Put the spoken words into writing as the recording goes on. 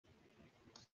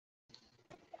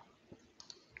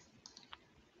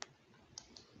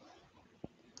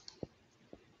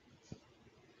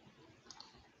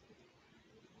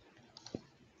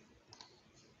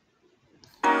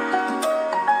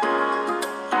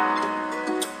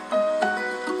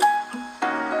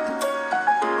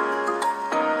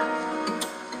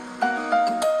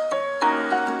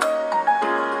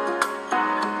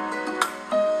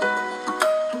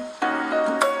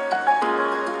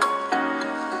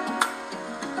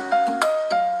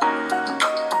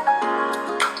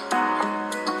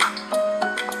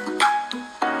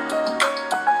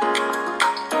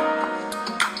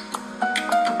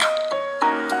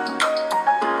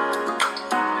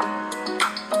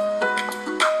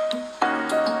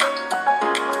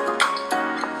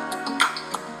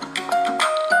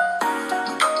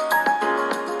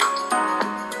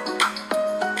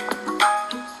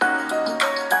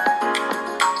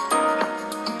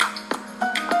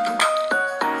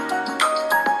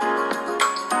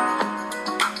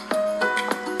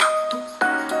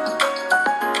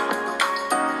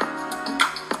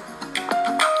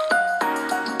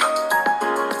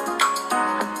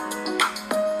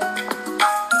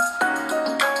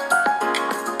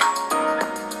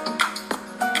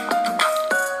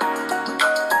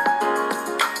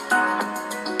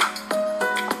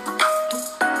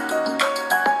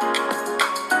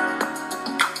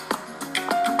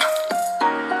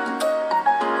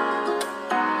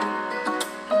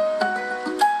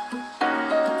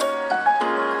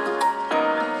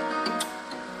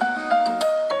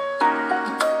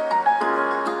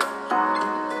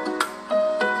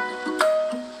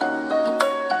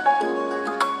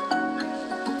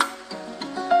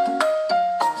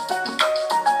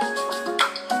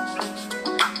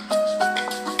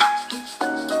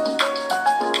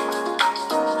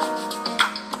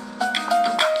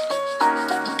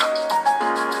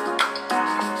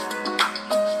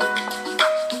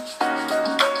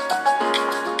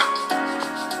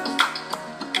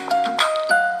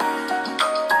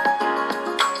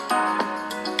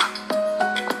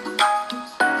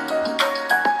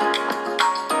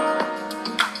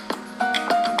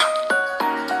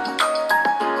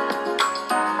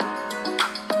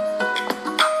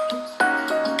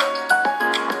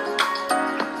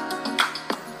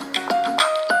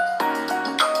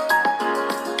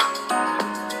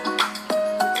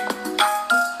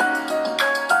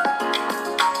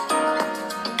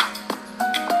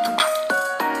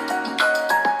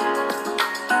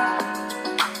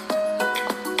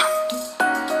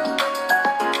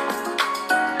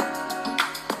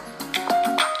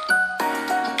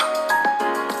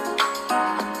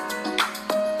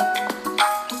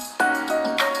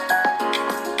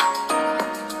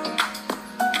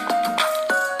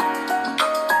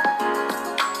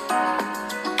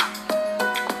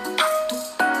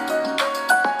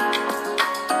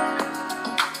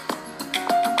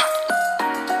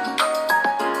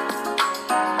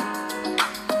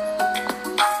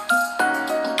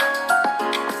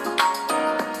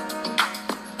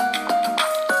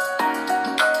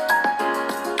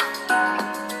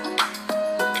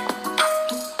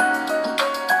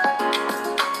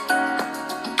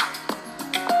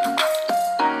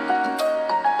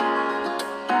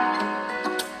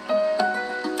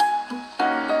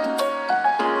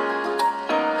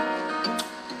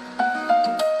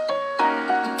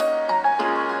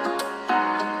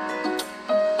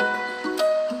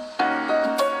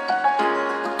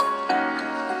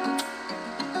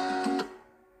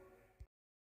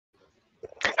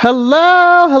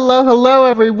Hello,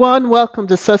 everyone. Welcome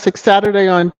to Sussex Saturday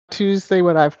on Tuesday,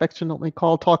 what I affectionately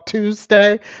call Talk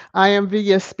Tuesday. I am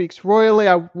VS Speaks Royally.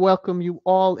 I welcome you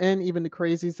all in, even the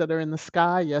crazies that are in the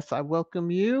sky. Yes, I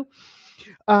welcome you.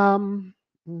 Um,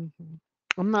 mhm.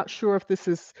 I'm not sure if this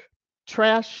is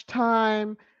trash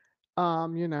time,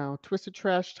 Twisted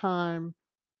Trash Time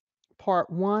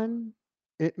Part 1.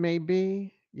 It may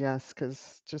be, yes,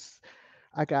 because just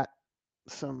I got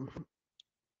some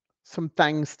some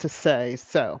things to say.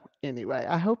 So, anyway,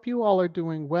 I hope you all are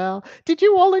doing well. Did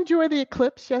you all enjoy the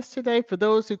eclipse yesterday? For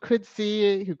those who could see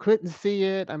it, who couldn't see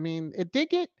it, I mean, it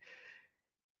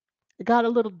got a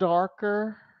little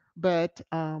darker, but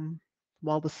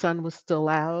while the sun was still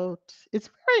out, it's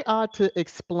very odd to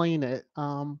explain it.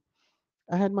 I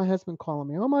had my husband calling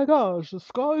me, "Oh my gosh, the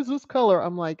sky is this color."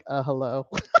 I'm like, hello.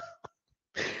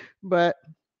 But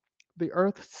the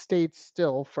earth stayed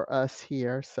still for us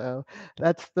here, so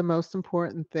that's the most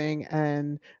important thing,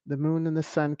 and the moon and the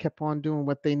sun kept on doing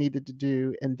what they needed to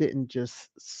do and didn't just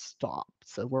stop.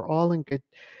 So we're all in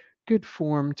good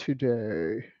form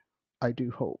today, I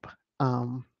do hope.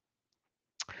 um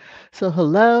so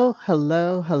hello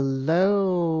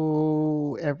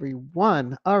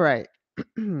everyone. All right.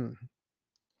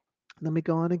 Let me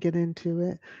go on and get into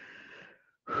it.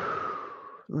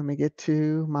 Let me get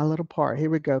to my little part. Here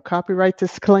we go. Copyright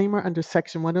disclaimer under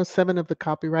Section 107 of the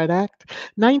Copyright Act,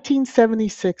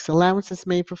 1976. Allowances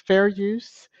made for fair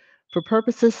use for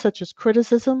purposes such as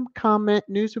criticism, comment,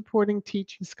 news reporting,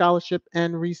 teaching, scholarship,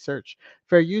 and research.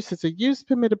 Fair use is a use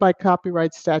permitted by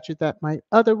copyright statute that might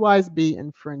otherwise be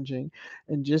infringing.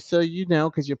 And just so you know,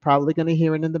 because you're probably going to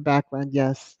hear it in the background,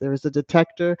 yes, there is a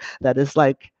detector that is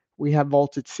like we have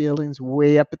vaulted ceilings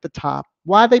way up at the top.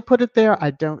 Why they put it there,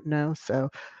 I don't know. So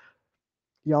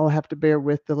y'all have to bear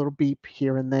with the little beep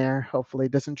here and there. Hopefully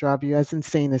it doesn't drive you as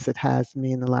insane as it has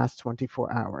me in the last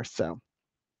 24 hours. So,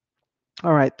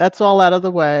 all right, that's all out of the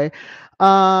way.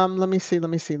 Let me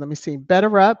see.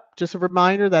 Better Up, just a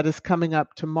reminder that is coming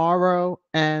up tomorrow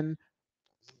and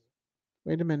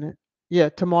wait a minute. Yeah,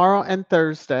 tomorrow and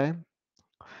Thursday.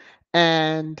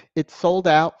 And it's sold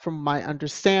out from my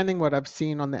understanding, what I've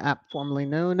seen on the app formerly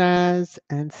known as.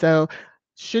 And so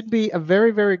should be a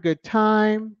very, very good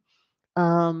time.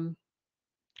 Um,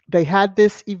 they had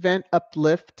this event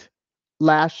Uplift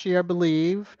last year, I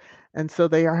believe, and so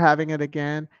they are having it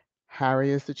again.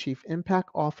 Harry is the Chief Impact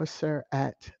Officer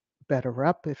at Better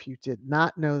Up, if you did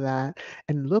not know that.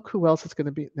 And look who else is going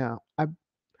to be now. I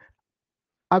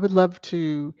would love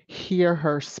to hear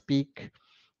her speak,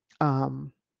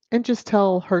 um, and just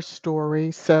tell her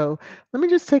story. So let me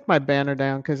just take my banner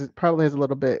down because it probably has a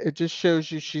little bit. It just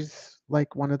shows you she's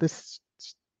like one of the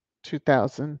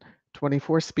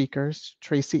 2024 speakers,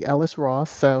 Tracy Ellis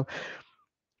Ross. So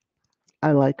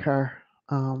I like her,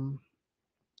 um,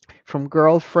 from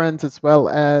Girlfriends as well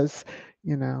as,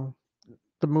 you know,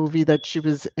 the movie that she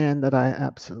was in that I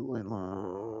absolutely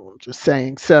love. Just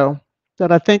saying. So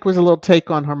that I think was a little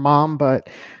take on her mom, but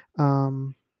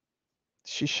um,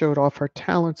 she showed off her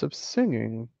talents of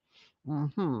singing.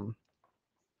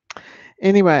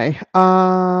 Anyway,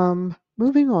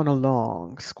 moving on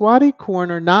along. Squatty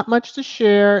Corner, not much to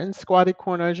share in Squatty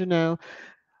Corner, as you know.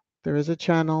 There is a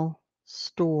channel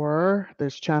store,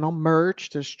 there's channel merch,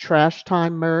 there's trash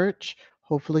time merch.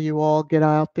 Hopefully you all get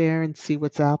out there and see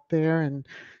what's out there and,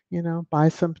 buy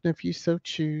something if you so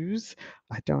choose.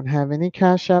 I don't have any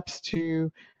cash apps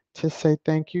to say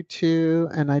thank you to,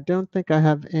 and I don't think I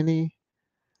have any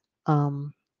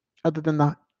um other than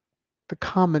the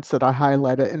comments that I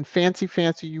highlighted. And Fancy,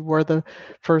 you were the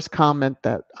first comment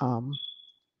that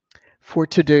for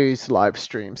today's live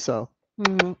stream. So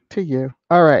to you.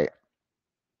 All right.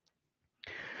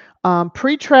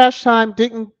 Pre-trash time,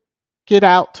 didn't get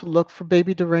out to look for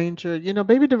Baby Deranger.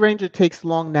 Baby Deranger takes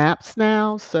long naps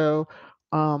now, so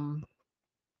um,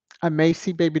 I may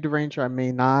see Baby Deranger, I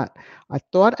may not. I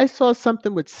thought I saw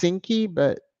something with Sinky,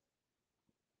 but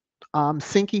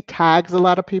Sinky tags a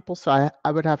lot of people, so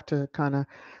I would have to kind of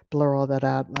blur all that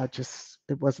out.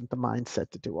 It wasn't the mindset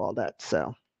to do all that.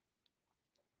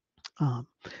 Um,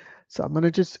 so I'm going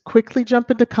to just quickly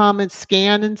jump into comments,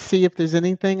 scan, and see if there's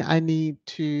anything I need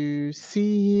to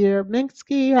see here.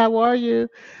 Minsky, how are you?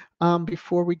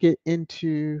 Before we get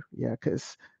into,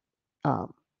 because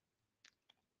um,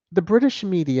 the British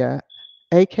media,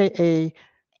 aka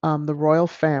the royal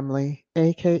family,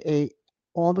 aka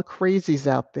all the crazies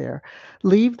out there,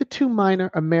 leave the two minor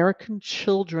American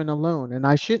children alone. And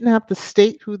I shouldn't have to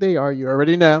state who they are. You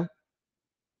already know,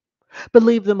 but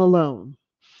leave them alone.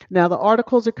 Now, the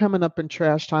articles are coming up in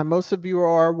trash time. Most of you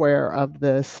are aware of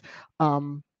this.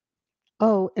 Um,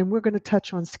 Oh, and we're going to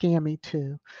touch on Scammy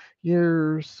too.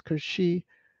 Yours, because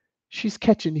she's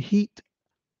catching heat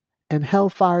and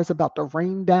hellfire is about to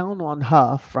rain down on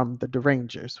her from the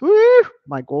derangers. Woo!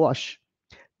 My gosh.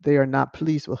 They are not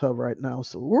pleased with her right now.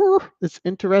 So woo, it's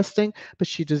interesting, but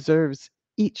she deserves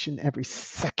each and every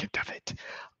second of it.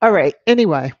 All right.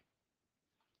 Anyway,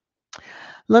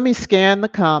 let me scan the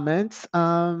comments.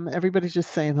 Everybody's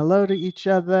just saying hello to each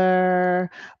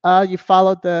other. You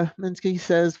followed the Minsky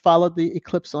says followed the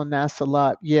eclipse on NASA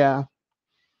Live. Yeah,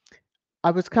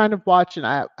 I was kind of watching.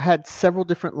 I had several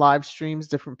different live streams,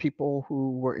 different people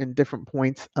who were in different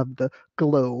points of the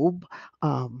globe.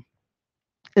 Um,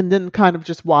 and then kind of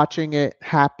just watching it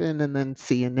happen and then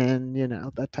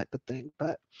CNN, that type of thing.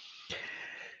 But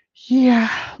yeah,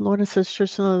 Lorna says,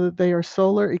 Tristan, that they are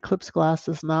solar eclipse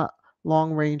glasses, not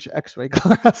long range x ray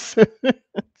glasses. I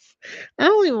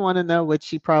don't even want to know what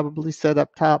she probably said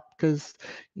up top because,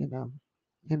 you know,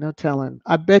 telling.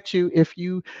 I bet you if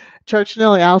you, Church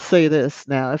Nelly, I'll say this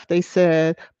now. If they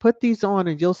said, put these on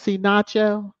and you'll see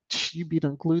Nacho, you'd be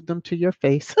done glued them to your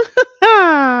face.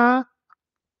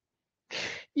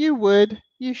 You would.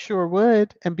 You sure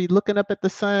would. And be looking up at the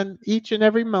sun each and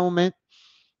every moment.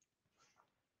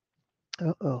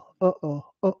 Uh-oh. Uh-oh.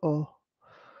 Uh-oh.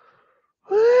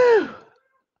 Whew.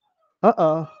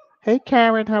 Uh-oh. Hey,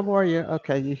 Karen, how are you?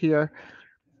 Okay, you hear?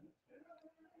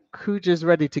 Kuja's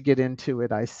ready to get into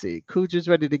it, I see. Kuja's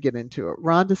ready to get into it.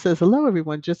 Rhonda says, hello,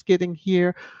 everyone. Just getting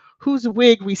here. Whose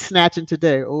wig we snatching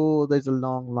today? Oh, there's a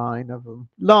long line of them.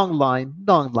 Long line,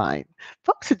 long line.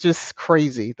 Folks are just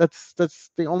crazy. That's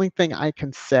the only thing I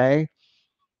can say.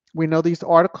 We know these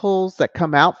articles that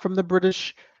come out from the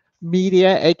British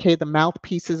media, aka the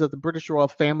mouthpieces of the British royal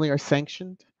family, are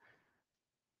sanctioned.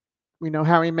 We know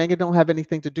Harry and Meghan don't have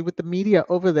anything to do with the media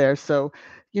over there. So,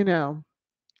 you know,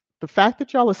 the fact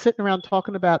that y'all are sitting around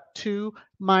talking about two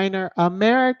minor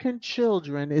American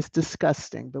children is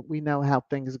disgusting, but we know how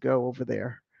things go over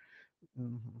there.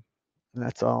 hmm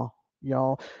That's all.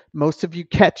 Y'all, most of you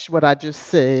catch what I just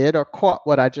said or caught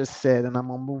what I just said, and I'm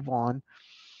going to move on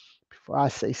before I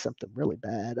say something really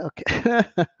bad. Okay.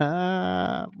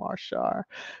 Marshar.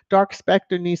 Dark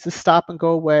Spectre needs to stop and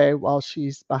go away while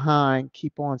she's behind.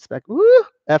 Keep on, Spectre. Woo!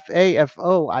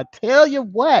 FAFO. I tell you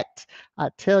what. I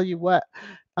tell you what.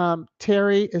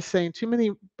 Terry is saying too many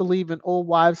believe in old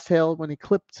wives' tale when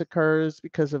eclipse occurs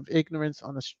because of ignorance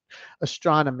on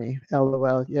astronomy.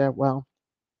 LOL. Yeah, well,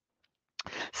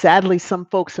 sadly, some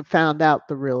folks have found out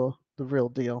the real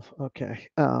deal. Okay.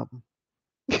 I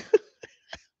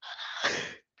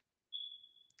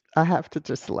have to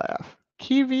just laugh.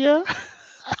 Kivia,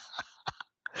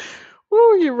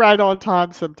 ooh, you're right on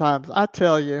time sometimes. I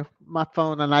tell you, my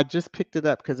phone, and I just picked it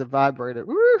up because it vibrated.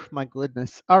 Woo, my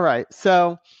goodness. All right.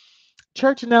 So,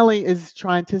 Church Nellie is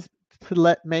trying to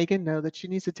let Meghan know that she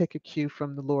needs to take a cue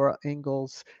from the Laura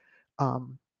Ingalls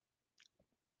um,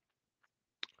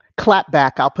 clap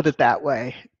back, I'll put it that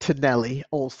way, to Nellie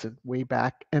Olson way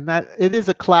back. And that it is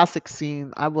a classic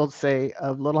scene, I will say,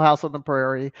 of Little House on the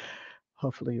Prairie.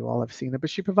 Hopefully you all have seen it,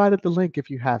 but she provided the link if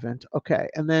you haven't. Okay.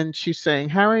 And then she's saying,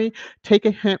 Harry, take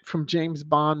a hint from James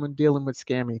Bond when dealing with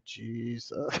Scammy.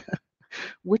 Jesus.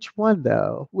 Which one,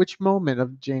 though? Which moment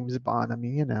of James Bond? I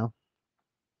mean,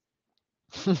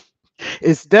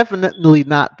 it's definitely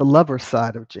not the lover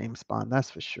side of James Bond. That's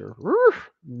for sure.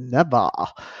 Never.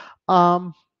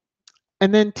 Um,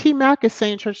 and then T Mac is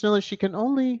saying, Church Miller, she can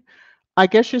only, I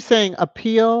guess you're saying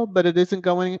appeal, but it isn't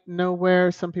going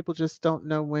nowhere. Some people just don't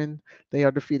know when they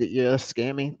are defeated. Yeah,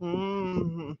 scammy.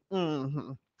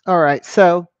 All right,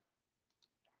 so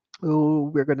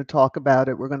we're going to talk about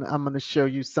it. I'm going to show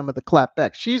you some of the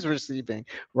clapback she's receiving,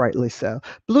 rightly so.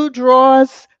 Blue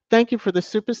Draws, thank you for the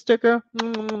super sticker.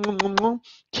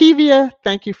 Kivia,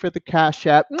 thank you for the Cash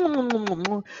App.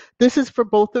 This is for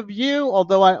both of you,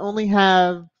 although I only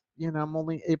have, I'm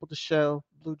only able to show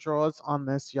Blue Draws on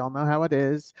this. Y'all know how it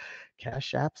is.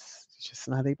 Cash App's just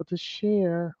not able to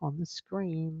share on the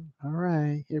screen. All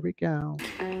right, here we go.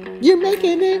 You're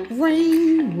making it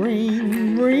rain,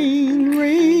 rain, rain,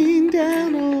 rain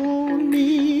down on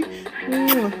me.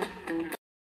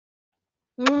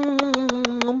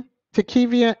 To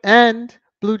Kivia and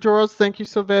Blue Drawers, thank you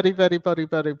so very, very, very,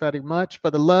 very, very much for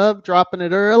the love, dropping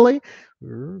it early.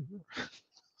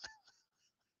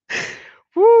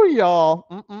 Woo, y'all.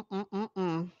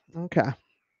 Okay.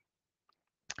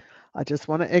 I just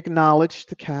want to acknowledge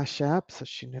the Cash App so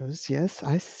she knows, yes,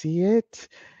 I see it.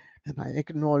 And I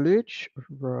acknowledge,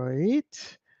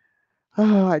 right?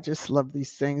 Oh, I just love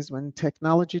these things when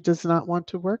technology does not want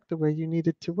to work the way you need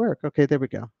it to work. Okay, there we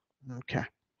go. Okay.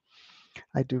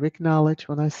 I do acknowledge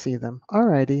when I see them. All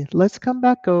righty, let's come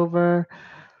back over.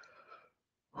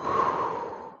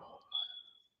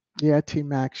 Yeah, T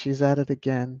Mac, she's at it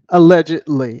again.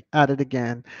 Allegedly at it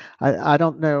again. I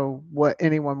don't know what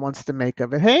anyone wants to make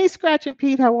of it. Hey, Scratch and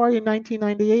Pete, how are you?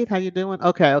 1998, how you doing?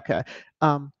 Okay, okay.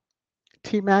 Um,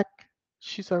 T Mac,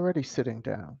 she's already sitting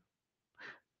down.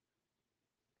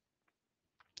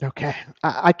 Okay,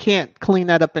 I can't clean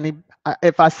that up any.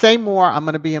 If I say more, I'm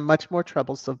going to be in much more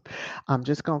trouble. So I'm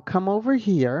just going to come over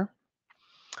here,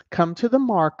 come to the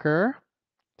marker,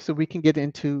 so we can get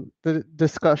into the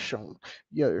discussion.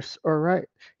 Yes, all right.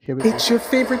 Here we go. It's your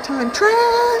favorite time.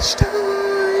 Trash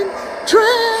time.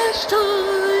 Trash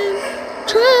time.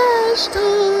 Trash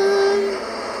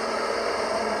time.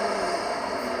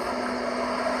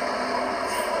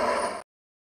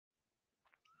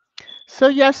 So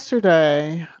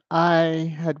yesterday,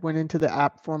 I had went into the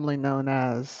app formerly known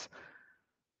as,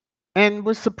 and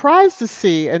was surprised to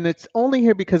see, and it's only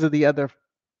here because of the other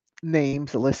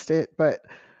names listed, but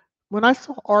when I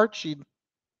saw Archie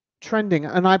trending,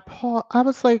 and I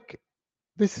was like,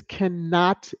 this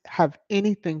cannot have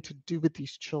anything to do with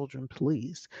these children,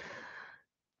 please.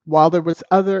 While there was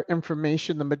other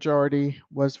information, the majority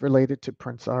was related to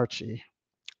Prince Archie.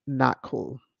 Not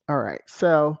cool. All right.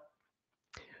 So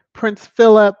Prince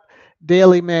Philip,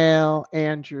 Daily Mail,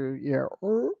 Andrew, yeah,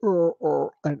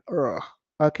 and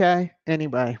okay.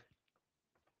 Anyway,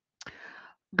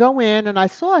 go in and I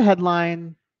saw a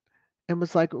headline and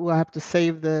was like, oh, I have to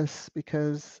save this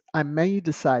because I may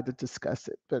decide to discuss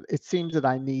it, but it seems that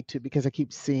I need to because I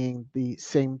keep seeing the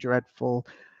same dreadful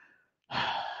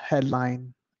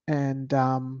headline. And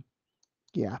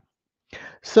yeah.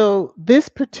 So this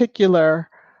particular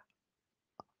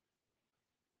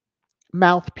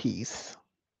mouthpiece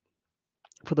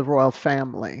for the royal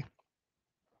family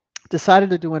decided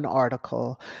to do an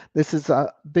article. This is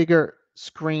a bigger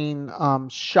screen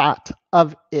shot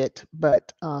of it,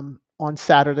 but on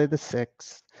Saturday the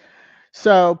 6th.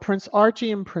 So Prince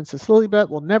Archie and Princess Lilibet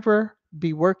will never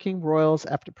be working royals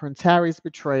after Prince Harry's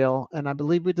betrayal, and I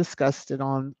believe we discussed it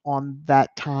on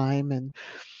that time and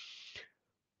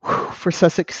for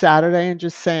Sussex Saturday, and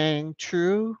just saying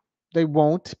true, they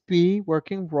won't be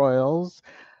working royals.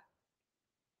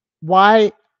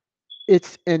 Why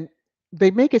it's in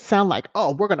they make it sound like,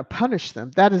 oh, we're going to punish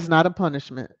them. That is not a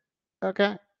punishment.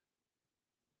 Okay?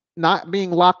 Not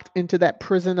being locked into that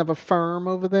prison of a firm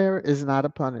over there is not a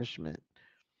punishment.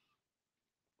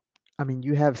 I mean,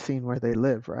 you have seen where they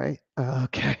live, right?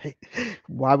 Okay.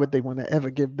 Why would they want to ever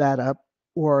give that up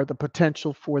or the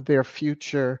potential for their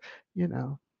future, you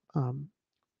know, um,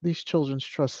 these children's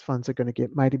trust funds are going to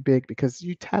get mighty big because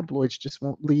you tabloids just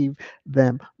won't leave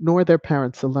them nor their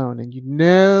parents alone. And you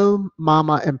know,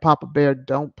 Mama and Papa Bear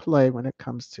don't play when it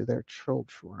comes to their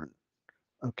children.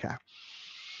 Okay.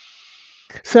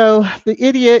 So the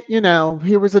idiot,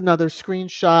 here was another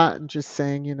screenshot and just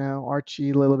saying,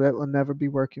 Archie Lilibet will never be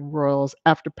working royals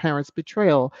after parents'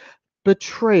 betrayal.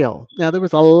 Betrayal. Now, there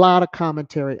was a lot of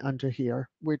commentary under here,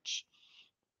 which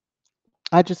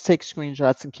I just take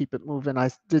screenshots and keep it moving. I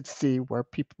did see where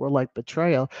people were like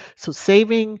betrayal. So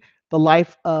saving the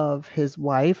life of his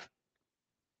wife,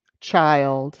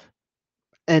 child,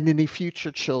 and any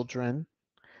future children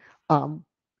um,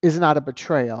 is not a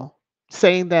betrayal.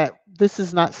 Saying that this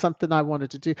is not something I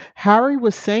wanted to do. Harry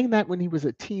was saying that when he was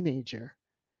a teenager.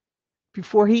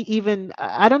 Before he even,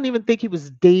 I don't even think he was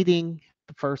dating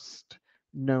the first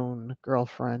known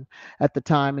girlfriend at the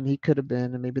time, and he could have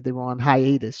been, and maybe they were on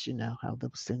hiatus. You know how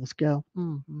those things go.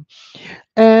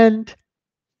 And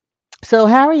so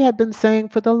Harry had been saying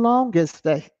for the longest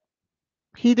that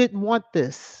he didn't want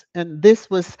this. And this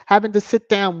was having to sit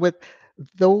down with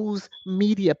those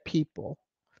media people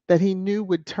that he knew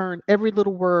would turn every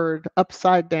little word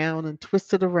upside down and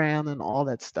twist it around and all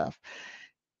that stuff.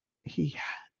 He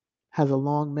has a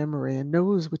long memory and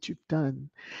knows what you've done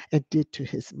and did to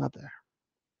his mother.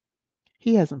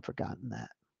 He hasn't forgotten that.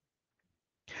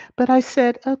 But I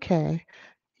said, okay,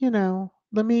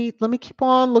 let me keep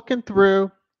on looking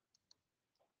through.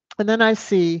 And then I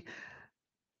see,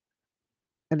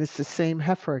 and it's the same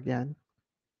heifer again.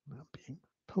 I'm being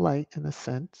polite in a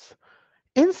sense.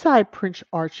 Inside Prince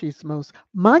Archie's most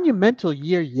monumental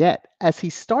year yet, as he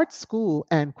starts school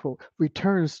and quote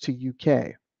returns to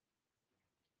UK.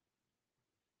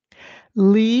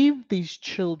 Leave these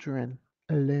children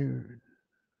alone.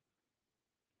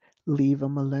 Leave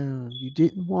them alone.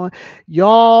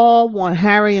 Y'all want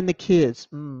Harry and the kids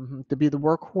to be the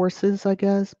workhorses, I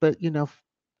guess. But in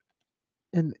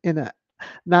a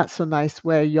not so nice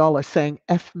way, y'all are saying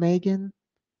F Megan.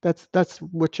 That's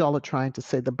what y'all are trying to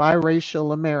say. The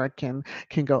biracial American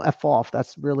can go F off.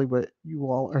 That's really what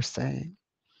you all are saying.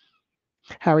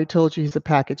 Harry told you he's a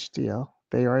package deal.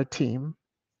 They are a team.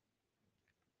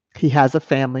 He has a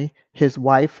family, his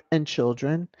wife and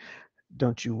children.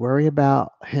 Don't you worry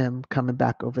about him coming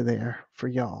back over there for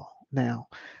y'all. Now,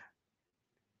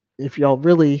 if y'all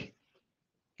really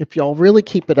if y'all really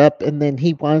keep it up and then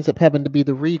he winds up having to be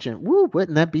the regent, woo,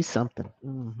 wouldn't that be something?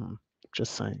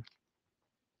 Just saying.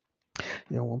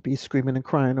 You won't be screaming and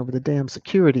crying over the damn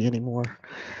security anymore.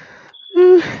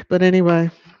 But anyway,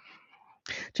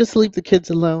 just leave the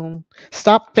kids alone.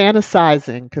 Stop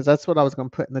fantasizing, because that's what I was going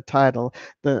to put in the title.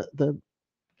 The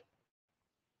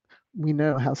We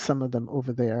know how some of them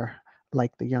over there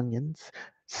like the youngins.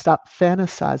 Stop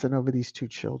fantasizing over these two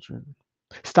children.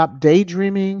 Stop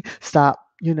daydreaming. Stop,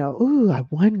 ooh, I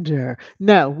wonder.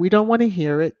 No, we don't want to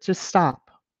hear it. Just stop.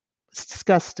 It's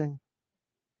disgusting.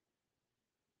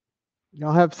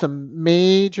 Y'all have some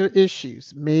major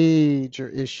issues. Major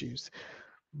issues.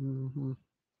 hmm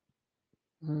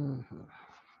hmm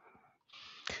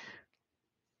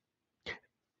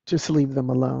Just leave them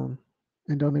alone.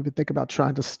 And don't even think about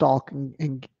trying to stalk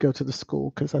and go to the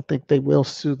school, because I think they will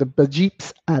sue the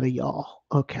bejeeps out of y'all.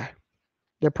 Okay.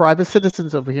 They're private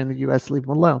citizens over here in the U.S. Leave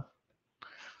them alone.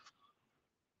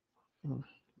 Mm,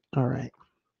 all right.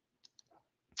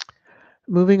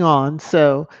 Moving on.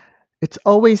 So it's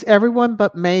always everyone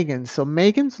but Meghan. So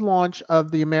Meghan's launch of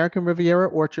the American Riviera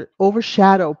Orchard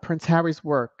overshadowed Prince Harry's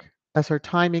work as her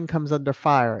timing comes under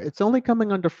fire. It's only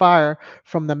coming under fire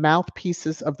from the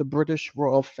mouthpieces of the British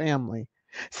royal family.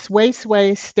 Sway,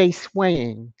 sway, stay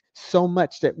swaying so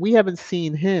much that we haven't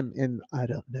seen him in I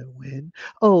don't know when.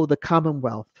 Oh, the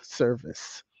Commonwealth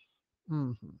service.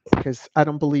 Because I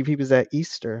don't believe he was at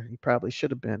Easter. He probably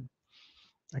should have been.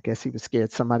 I guess he was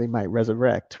scared somebody might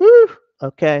resurrect. Woo!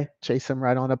 Okay, chase him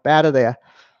right on up out of there.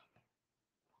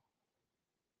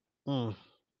 Mm.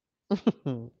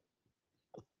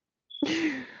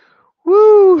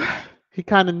 Woo! He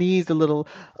kind of needs a little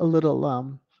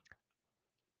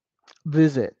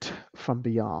visit from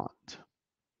beyond.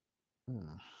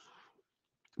 Mm.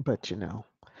 But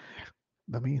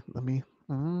let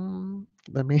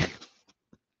me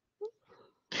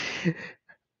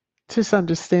just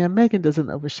understand. Megan doesn't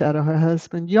overshadow her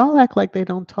husband. Y'all act like they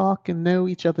don't talk and know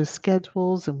each other's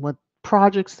schedules and what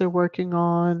projects they're working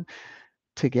on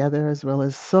together as well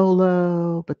as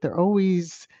solo, but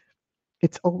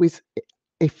it's always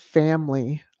a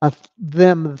family, a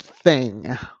them thing,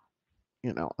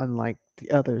 unlike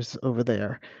the others over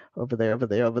there, over there, over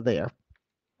there, over there.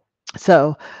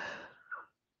 So,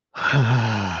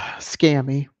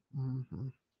 scammy.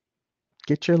 Mhm.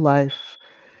 Get your life,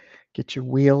 get your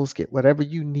wheels, get whatever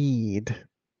you need,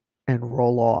 and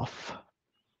roll off.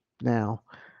 Now,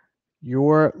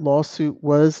 your lawsuit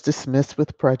was dismissed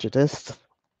with prejudice.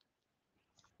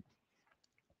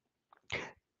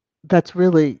 That's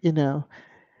really,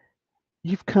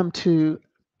 you've come to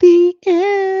the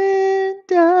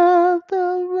end of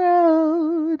the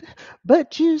road,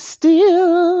 but you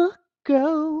still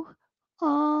go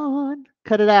on.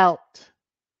 Cut it out,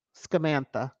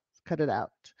 Scamantha. Cut it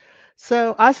out.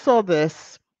 So I saw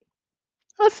this.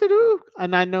 I said, ooh.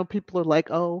 And I know people are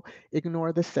like, oh,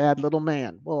 ignore the sad little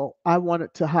man. Well, I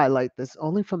wanted to highlight this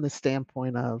only from the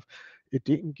standpoint of it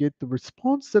didn't get the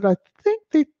response that I think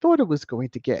they thought it was going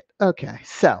to get. Okay,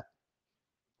 so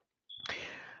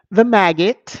the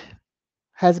maggot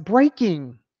has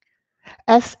breaking.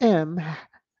 SM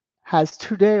has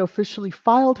today officially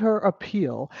filed her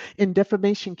appeal in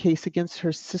defamation case against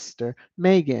her sister,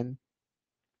 Meghan,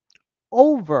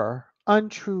 over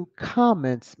untrue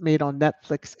comments made on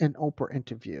Netflix and Oprah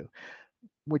interview,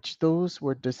 which those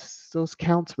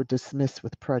counts were dismissed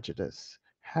with prejudice.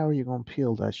 How are you going to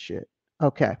appeal that shit?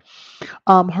 Okay.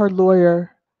 Her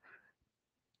lawyer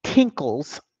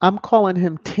Tinkles, I'm calling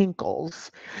him Tinkles,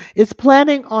 is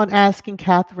planning on asking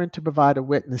Catherine to provide a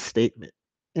witness statement.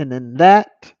 And then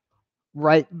that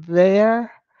right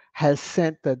there has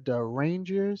sent the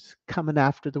derangers coming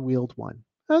after the wheeled one.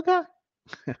 Okay.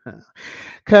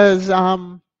 Because,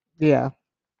 yeah,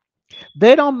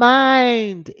 they don't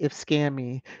mind if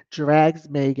Scammy drags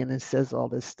Megan and says all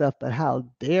this stuff, but how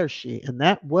dare she? And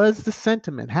that was the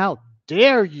sentiment. How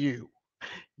dare you?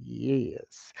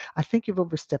 Yes. I think you've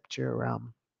overstepped your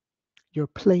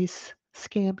place,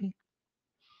 Scammy.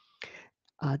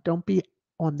 Don't be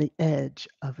on the edge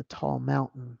of a tall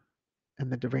mountain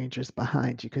and the derangers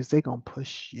behind you, because they're going to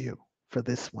push you for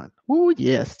this one. Oh,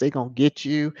 yes, they're going to get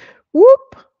you.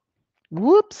 Whoop,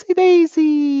 whoopsie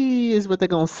daisy is what they're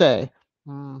going to say.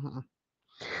 hmm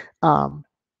Um,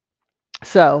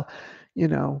 so,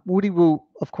 Woody Woo,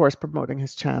 of course, promoting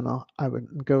his channel. I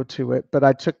wouldn't go to it, but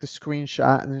I took the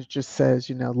screenshot and it just says,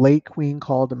 late Queen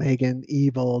called Meghan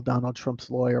evil, Donald Trump's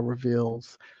lawyer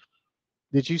reveals.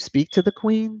 Did you speak to the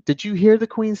Queen? Did you hear the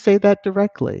Queen say that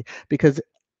directly? Because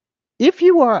if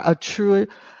you are a true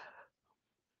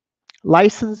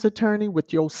licensed attorney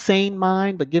with your sane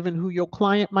mind, but given who your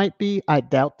client might be, I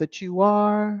doubt that you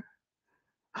are.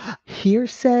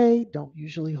 Hearsay don't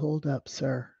usually hold up,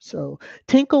 sir. So,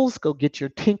 Tinkles, go get your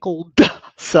tinkled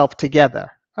self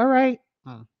together. All right.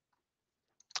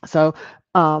 So,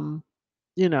 um,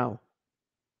 you know,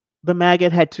 the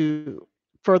maggot had to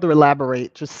further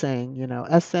elaborate, just saying,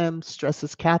 SM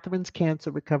stresses Catherine's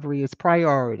cancer recovery is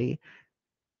priority.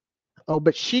 Oh,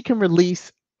 but she can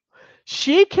release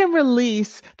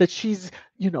that she's,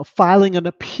 filing an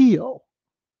appeal.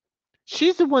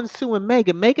 She's the one suing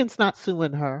Meghan. Meghan's not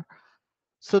suing her.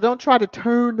 So don't try to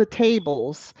turn the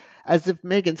tables as if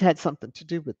Meghan's had something to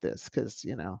do with this, because,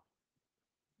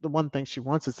 the one thing she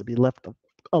wants is to be left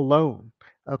alone.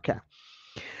 Okay.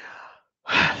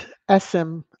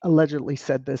 SM allegedly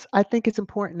said this. I think it's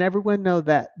important everyone know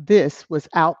that this was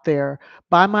out there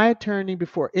by my attorney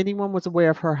before anyone was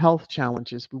aware of her health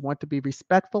challenges. We want to be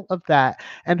respectful of that,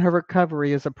 and her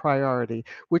recovery is a priority,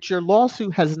 which your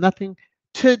lawsuit has nothing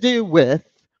to do with,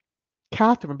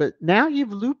 Catherine. But now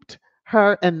you've looped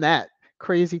her and that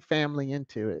crazy family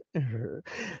into it.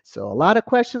 So a lot of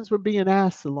questions were being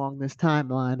asked along this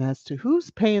timeline as to who's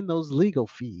paying those legal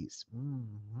fees.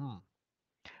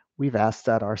 We've asked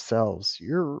that ourselves.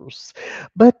 Yours.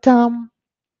 But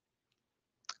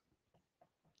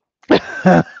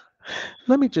let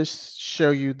me just show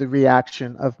you the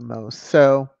reaction of most.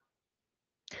 So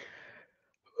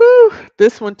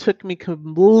this one took me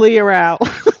clear out.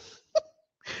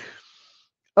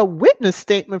 A witness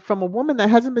statement from a woman that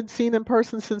hasn't been seen in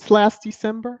person since last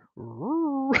December.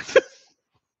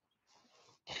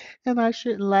 And I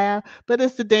shouldn't laugh, but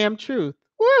it's the damn truth.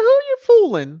 Well, who are you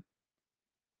fooling?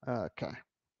 Okay.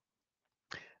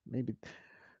 Maybe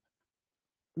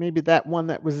that one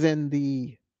that was in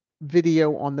the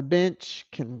video on the bench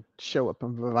can show up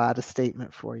and provide a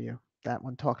statement for you. That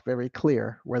one talked very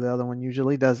clear, where the other one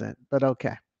usually doesn't. But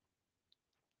okay.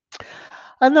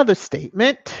 Another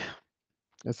statement.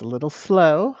 It's a little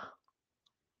slow.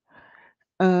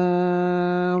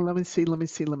 Let me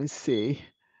see.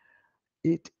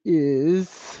 It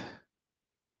is,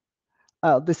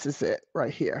 oh, this is it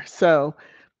right here. So,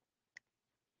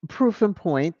 proof and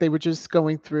point, they were just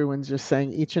going through and just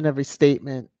saying each and every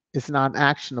statement is non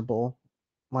actionable.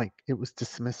 Like it was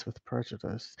dismissed with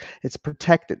prejudice. It's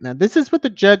protected. Now, this is what the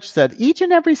judge said. Each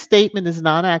and every statement is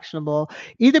non actionable,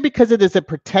 either because it is a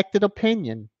protected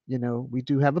opinion. We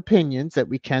do have opinions that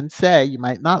we can say. You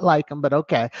might not like them, but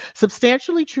okay.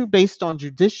 Substantially true based on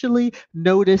judicially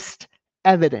noticed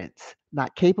evidence,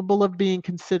 not capable of being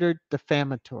considered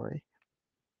defamatory,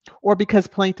 or because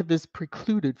plaintiff is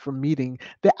precluded from meeting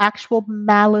the actual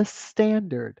malice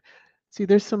standard. See,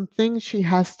 there's some things she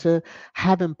has to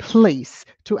have in place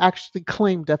to actually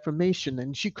claim defamation,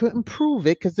 and she couldn't prove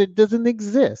it because it doesn't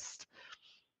exist.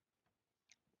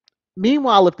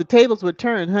 Meanwhile, if the tables were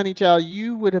turned, honey child,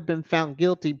 you would have been found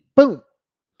guilty. Boom.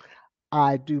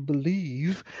 I do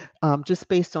believe, just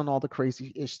based on all the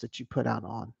crazy ish that you put out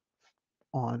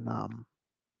on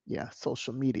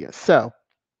social media. So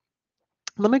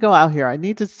let me go out here. I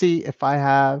need to see if I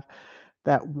have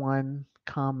that one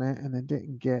comment and it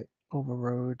didn't get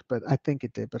overrode, but I think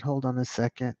it did. But hold on a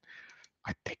second.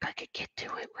 I think I could get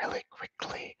to it really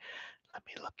quickly. Let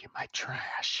me look in my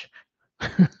trash.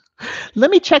 Let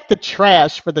me check the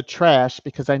trash for the trash,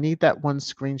 because I need that one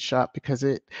screenshot, because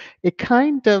it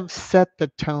kind of set the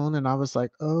tone, and I was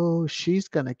like, oh, she's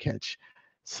gonna catch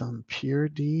some pure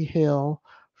D hill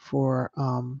for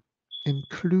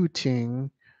including.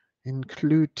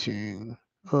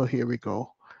 Oh, here we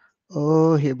go.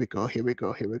 Oh, here we go.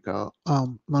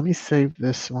 Let me save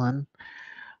this one.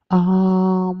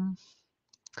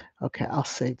 Okay, I'll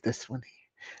save this one.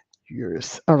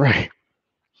 Yours. All right.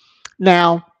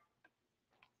 Now,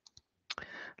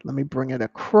 let me bring it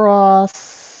across.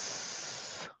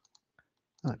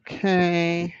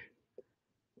 Okay.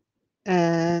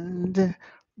 And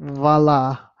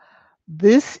voila.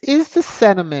 This is the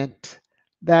sentiment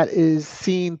that is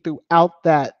seen throughout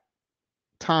that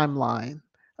timeline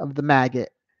of the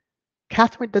maggot.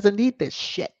 Catherine doesn't need this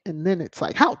shit. And then it's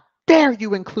like, how dare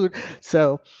you include?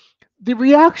 So the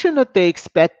reaction that they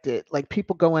expected, like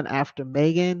people going after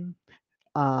Meghan,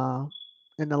 uh,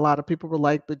 and a lot of people were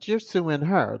like, but you're suing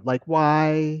her. Like,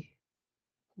 why?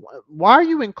 Why are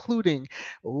you including?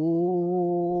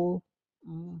 Oh,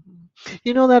 mhm.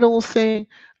 You know that old saying?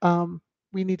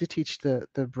 We need to teach the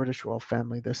British royal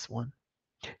family this one.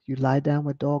 You lie down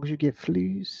with dogs, you get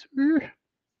fleas.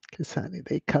 Because, honey,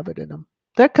 they covered in them.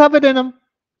 They're covered in them.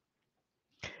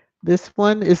 This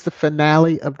one is the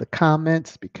finale of the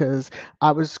comments because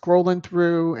I was scrolling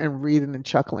through and reading and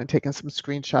chuckling, taking some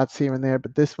screenshots here and there,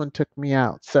 but this one took me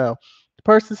out. So the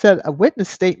person said, a witness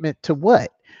statement to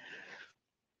what?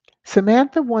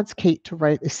 Samantha wants Kate to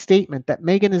write a statement that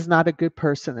Meghan is not a good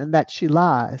person and that she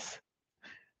lies.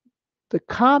 The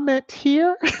comment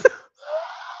here,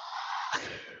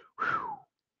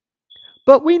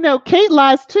 but we know Kate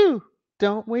lies too,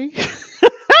 don't we?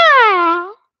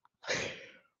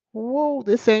 Whoa,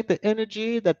 this ain't the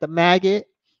energy that the maggot,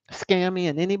 Scammy,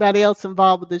 and anybody else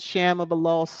involved with this sham of a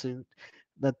lawsuit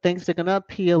that thinks they're going to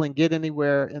appeal and get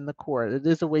anywhere in the court. It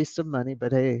is a waste of money,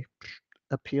 but hey,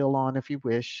 appeal on if you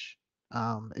wish.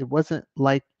 It wasn't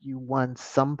like you won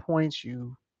some points.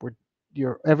 You were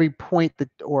your every point that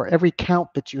or every count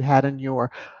that you had in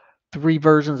your three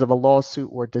versions of a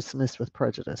lawsuit were dismissed with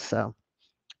prejudice. So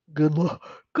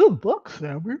good luck,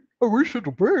 Sammy. I wish you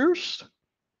the best.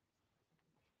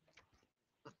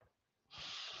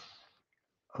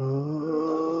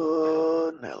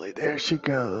 Oh, Nelly, there she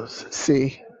goes.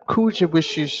 See, Kuja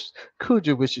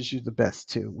wishes you the best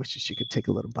too. Wishes she could take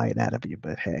a little bite out of you,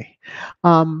 but hey,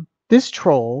 this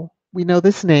troll, we know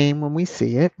this name when we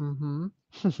see it.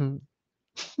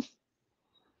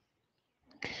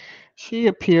 She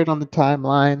appeared on the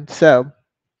timeline. So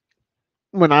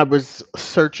when I was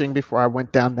searching before I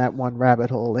went down that one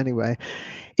rabbit hole, anyway,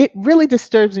 it really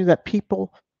disturbs me that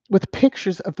people with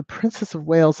pictures of the Princess of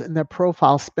Wales in their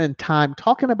profile spend time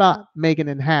talking about Meghan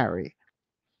and Harry.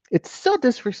 It's so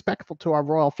disrespectful to our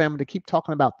royal family to keep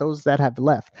talking about those that have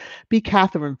left. Be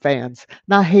Catherine fans,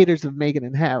 not haters of Meghan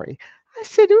and Harry. I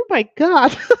said, oh my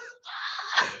God,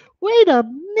 wait a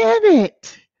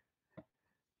minute.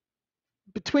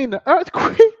 Between the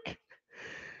earthquake,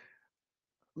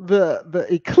 the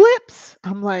eclipse,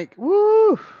 I'm like,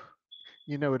 woo.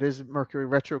 You know, it is Mercury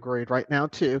retrograde right now,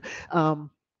 too.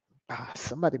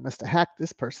 Somebody must have hacked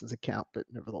this person's account, but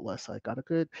nevertheless, I got a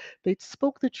good. They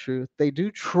spoke the truth. They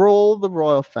do troll the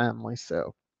royal family,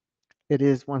 so it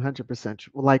is 100%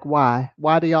 true. Like, why?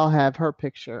 Why do y'all have her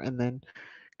picture and then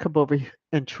come over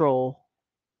and troll,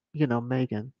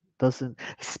 Meghan? Doesn't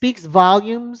speaks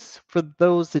volumes for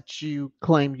those that you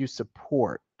claim you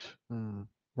support,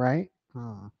 right?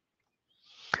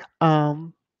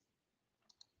 Um,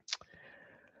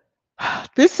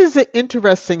 this is an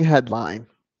interesting headline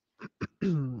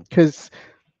because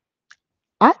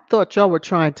I thought y'all were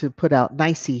trying to put out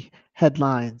nicey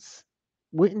headlines.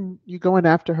 Wouldn't you going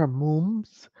after her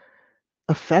mooms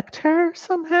affect her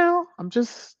somehow?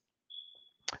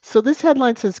 So this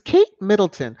headline says Kate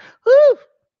Middleton. Woo,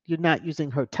 you're not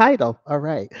using her title. All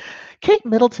right. Kate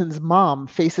Middleton's mom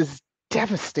faces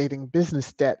devastating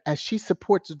business debt as she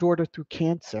supports daughter through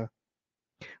cancer.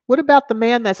 What about the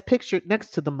man that's pictured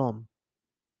next to the mom?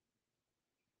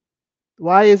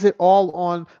 Why is it all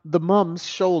on the mom's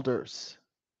shoulders?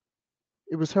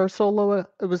 It was her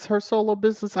solo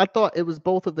business. I thought it was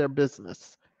both of their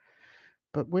business.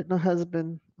 But with her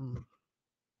husband,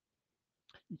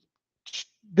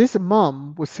 this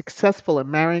mom was successful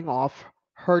in marrying off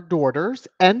her daughters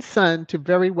and son to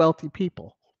very wealthy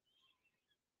people.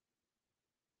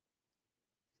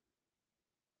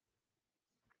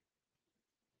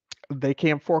 They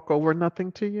can't fork over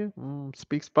nothing to you.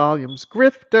 Speaks volumes.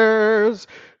 Grifters,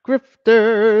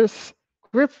 grifters,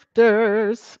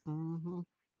 grifters.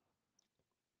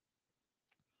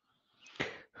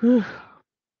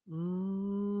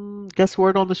 Guess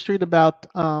word on the street about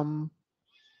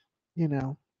you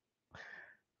know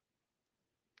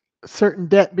certain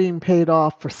debt being paid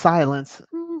off for silence.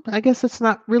 I guess it's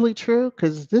not really true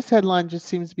because this headline just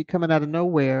seems to be coming out of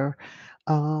nowhere.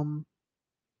 Um,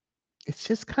 it's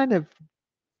just kind of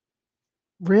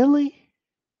really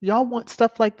y'all want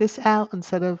stuff like this out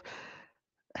instead of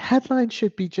headlines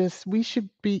should be just we should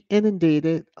be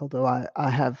inundated, although I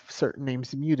have certain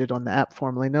names muted on the app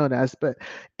formerly known as, but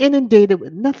inundated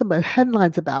with nothing but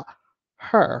headlines about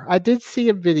her. I did see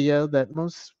a video that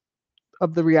most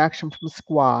of the reaction from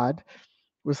Squad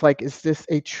was like, is this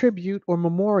a tribute or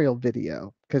memorial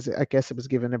video? Because I guess it was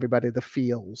giving everybody the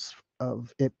feels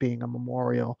of it being a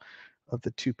memorial of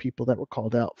the two people that were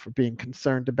called out for being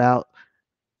concerned about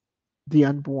the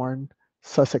unborn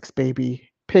Sussex baby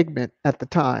Pigment at the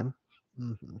time.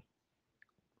 hmm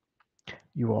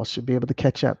You all should be able to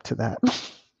catch up to that.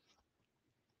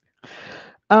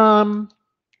 um,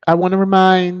 I want to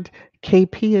remind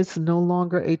KP is no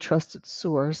longer a trusted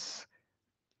source.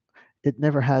 It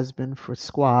never has been for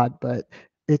Squad, but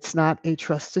it's not a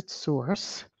trusted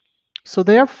source. So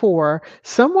therefore,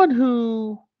 someone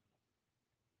who,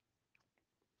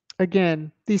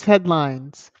 again, these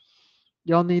headlines,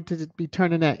 Y'all need to be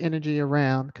turning that energy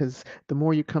around because the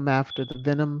more you come after the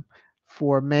venom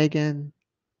for Meghan,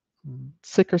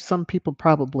 sicker some people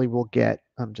probably will get.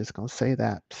 I'm just going to say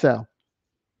that. So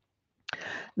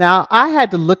now I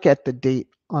had to look at the date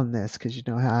on this because you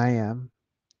know how I am.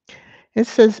 It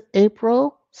says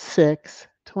April 6,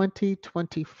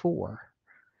 2024.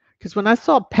 Because when I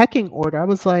saw pecking order, I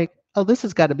was like, oh, this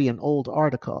has got to be an old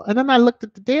article. And then I looked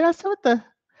at the date. I said, what the?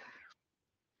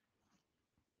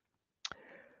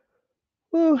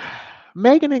 Ooh,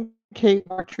 Meghan and Kate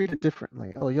are treated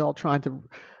differently. Oh, y'all trying to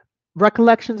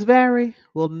recollections vary?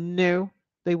 Well, no,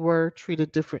 they were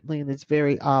treated differently, and it's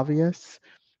very obvious.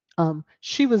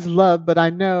 She was loved, but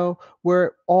I know where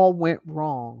it all went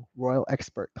wrong, royal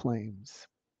expert claims.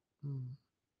 Mm.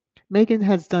 Meghan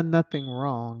has done nothing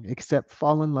wrong except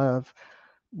fall in love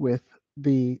with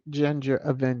the Ginger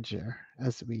Avenger,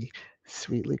 as we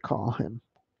sweetly call him.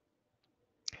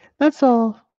 That's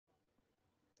all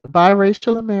the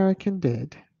biracial American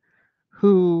did,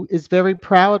 who is very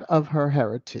proud of her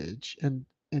heritage and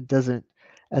doesn't,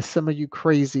 as some of you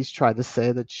crazies try to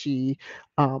say, that she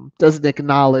doesn't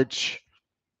acknowledge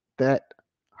that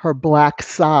her black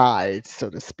side, so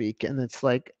to speak. And it's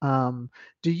like,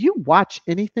 do you watch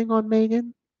anything on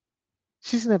Megan?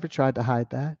 She's never tried to hide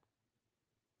that.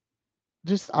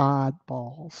 Just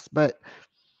oddballs. But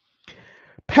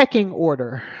pecking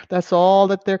order. That's all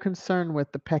that they're concerned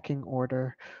with, the pecking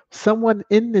order. Someone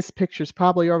in this picture's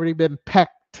probably already been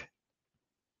pecked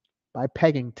by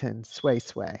Peggington Sway,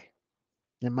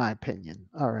 in my opinion.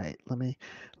 All right, let me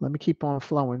keep on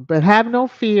flowing. But have no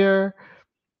fear.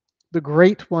 The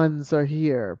great ones are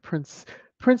here. Prince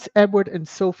Edward and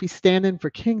Sophie stand in for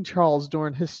King Charles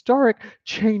during historic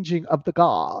changing of the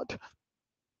guard.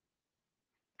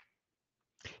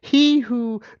 He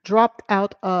who dropped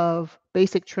out of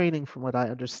basic training, from what I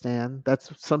understand. That's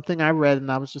something I read,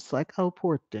 and I was just like, oh,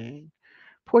 poor thing.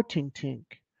 Poor Tink Tink.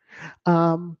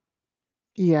 Um,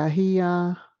 yeah,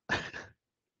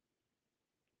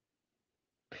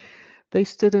 they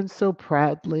stood in so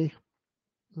proudly.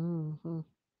 Hmm.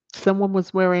 Someone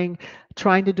was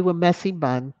trying to do a messy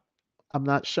bun. I'm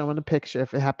not showing a picture.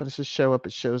 If it happens to show up,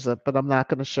 it shows up, but I'm not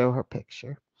going to show her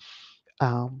picture.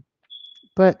 Um,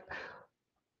 but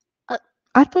I,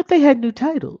 I thought they had new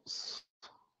titles.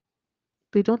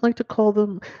 They don't like to call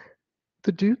them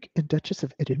the Duke and Duchess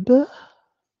of Edinburgh.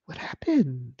 What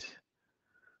happened?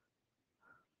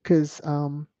 Because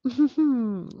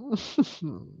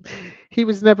he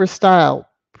was never styled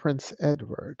Prince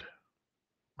Edward.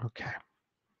 Okay,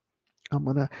 I'm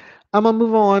gonna I'm gonna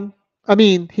move on. I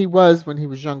mean, he was when he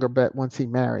was younger, but once he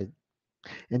married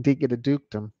and did get a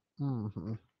dukedom.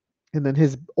 Hmm. And then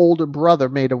his older brother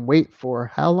made him wait for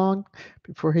how long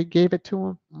before he gave it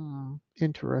to him?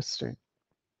 Interesting.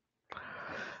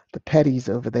 The petties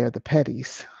over there, the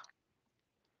petties.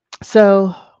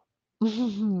 So,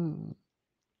 I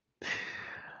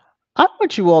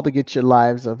want you all to get your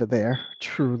lives over there,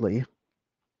 truly.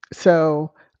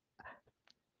 So,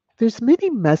 there's many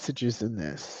messages in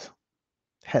this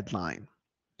headline.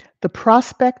 The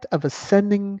prospect of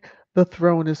ascending the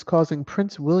throne is causing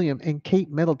Prince William and Kate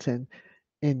Middleton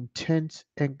intense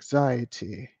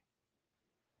anxiety.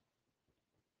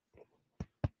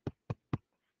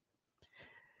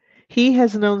 He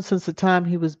has known since the time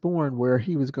he was born where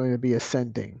he was going to be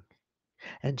ascending.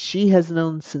 And she has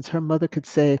known since her mother could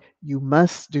say, you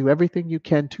must do everything you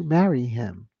can to marry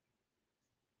him.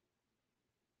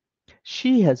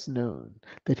 She has known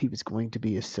that he was going to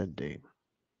be ascending.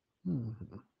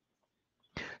 Mhm.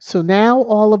 So now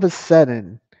all of a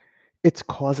sudden, it's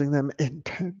causing them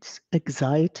intense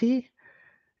anxiety.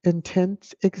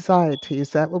 Intense anxiety.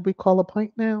 Is that what we call a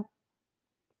pint now?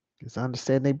 Because I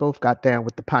understand they both got down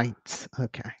with the pints.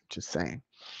 Okay, just saying.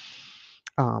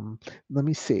 Um, Let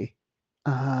me see.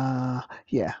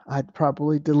 Yeah, I'd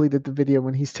probably deleted the video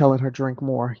when he's telling her drink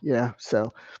more. Yeah,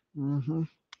 so, hmm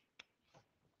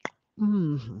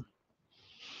hmm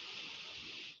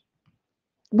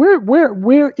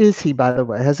where is he, by the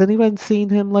way? Has anyone seen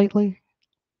him lately?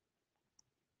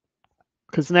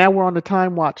 Because now we're on the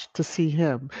time watch to see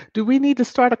him. Do we need to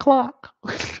start a clock?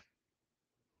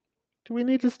 Do we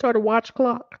need to start a watch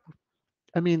clock?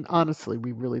 I mean, honestly,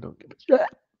 we really don't give a shit.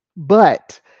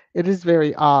 But it is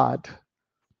very odd.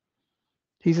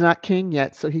 He's not king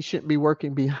yet, so he shouldn't be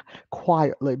working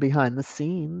quietly behind the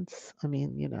scenes. I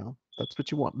mean, that's what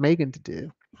you want Meghan to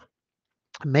do.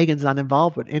 Meghan's not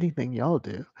involved with anything y'all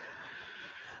do.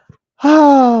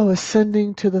 Oh,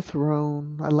 ascending to the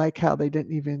throne. I like how they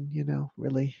didn't even,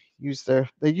 really use their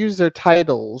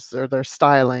titles or their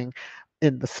styling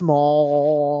in the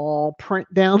small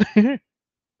print down there.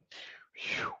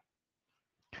 Phew.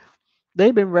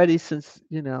 They've been ready since,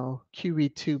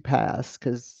 QE2 passed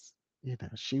because,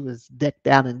 she was decked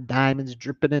out in diamonds,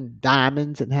 dripping in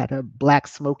diamonds, and had her black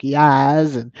smoky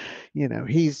eyes. And,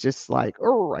 he's just like,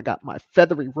 oh, I got my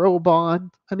feathery robe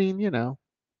on. I mean,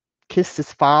 kissed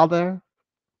his father.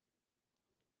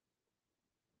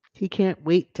 He can't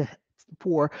wait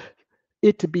for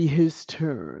it to be his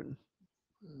turn.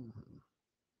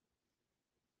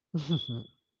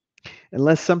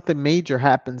 Unless something major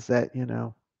happens that,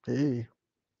 hey,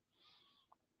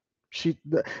 she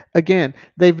the, again,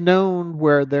 they've known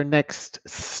where their next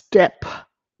step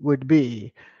would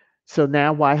be. So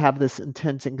now why have this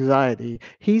intense anxiety?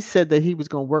 He said that he was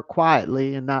going to work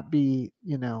quietly and not be,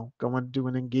 going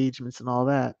doing engagements and all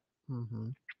that. hmm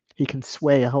He can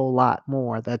sway a whole lot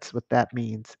more. That's what that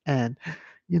means. And,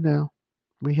 you know,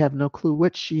 we have no clue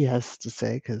what she has to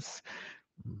say because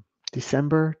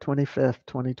December 25th,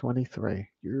 2023,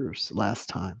 yours last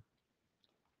time.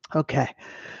 Okay.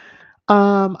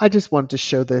 I just wanted to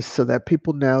show this so that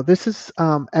people know this is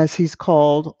as he's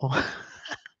called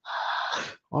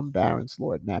on Barron's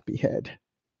Lord Nappy Head.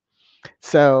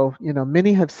 So,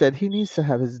 many have said he needs to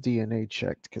have his DNA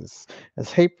checked because,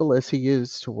 as hateful as he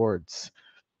is towards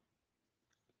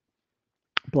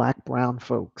black, brown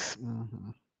folks,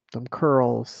 them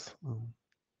curls.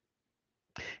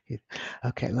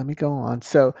 Okay, let me go on.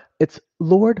 So it's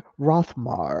Lord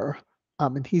Rothmar,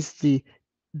 and he's the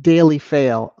Daily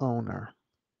Fail owner.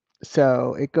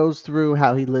 So it goes through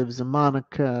how he lives in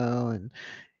Monaco and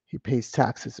he pays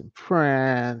taxes in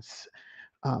France,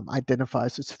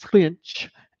 identifies as French,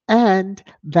 and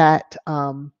that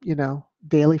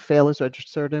Daily Fail is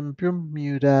registered in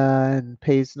Bermuda and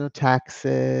pays no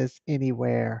taxes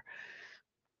anywhere.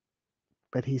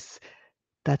 But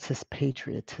that's his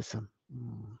patriotism.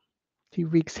 He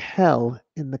wreaks hell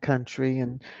in the country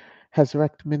and has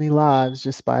wrecked many lives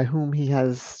just by whom he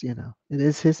has, it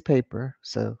is his paper.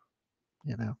 So,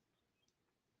 you know,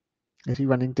 is he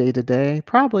running day to day?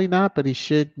 Probably not, but he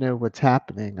should know what's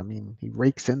happening. I mean, he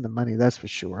rakes in the money, that's for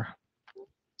sure,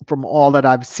 from all that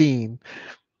I've seen.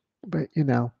 But,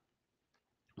 when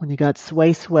you got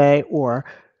Sway Sway or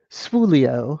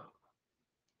Swulio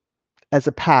as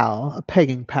a pal, a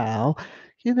pegging pal,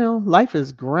 life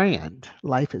is grand.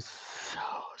 Life is so,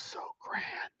 so grand.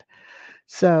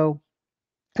 So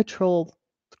a troll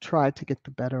tried to get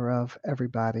the better of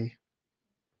everybody.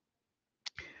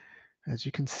 As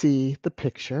you can see the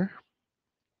picture.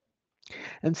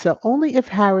 And so only if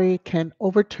Harry can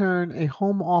overturn a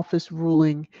Home Office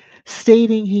ruling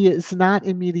stating he is not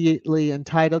immediately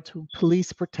entitled to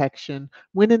police protection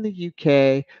when in the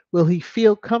UK will he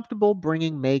feel comfortable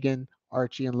bringing Meghan,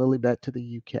 Archie, and Lilibet to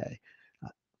the UK.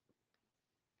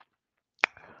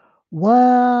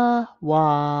 Wah,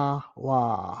 wah,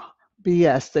 wah.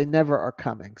 BS, they never are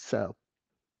coming. So,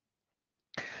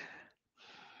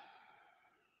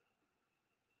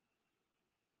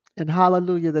 and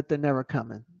hallelujah that they're never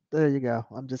coming. There you go.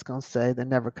 I'm just going to say they're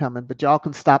never coming. But y'all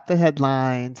can stop the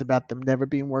headlines about them never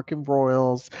being working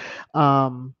royals.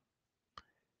 Um,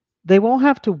 they won't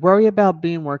have to worry about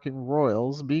being working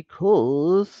royals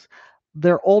because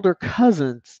they're older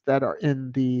cousins that are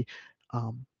in the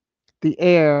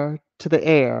heir to the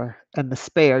heir and the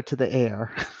spare to the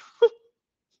heir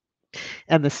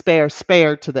and the spare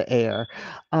to the heir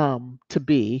to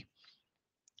be.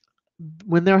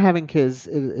 When they're having kids,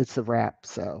 it's a wrap.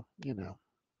 So, mm,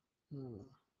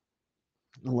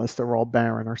 unless they're all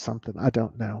barren or something. I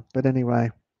don't know. But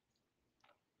anyway,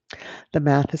 the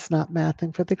math is not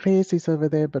mathing for the crazies over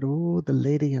there. But oh, the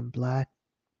lady in black.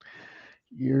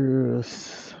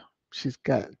 Yes. She's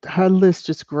got her list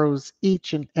just grows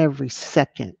each and every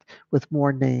second with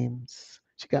more names.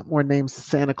 She got more names than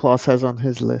Santa Claus has on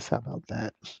his list. How about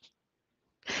that?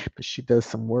 But she does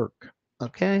some work.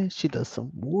 Okay? She does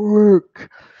some work.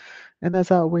 And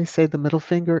as I always say, the middle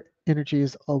finger energy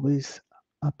is always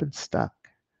up and stuck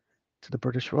to the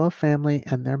British royal family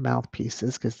and their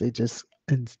mouthpieces because they just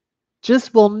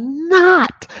will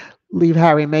not leave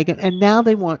Harry and Meghan. And now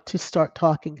they want to start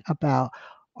talking about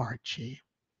Archie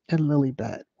and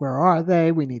Lilibet. Where are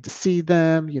they? We need to see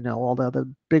them. All the other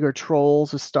bigger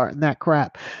trolls are starting that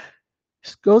crap.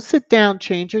 Just go sit down,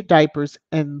 change your diapers,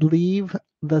 and leave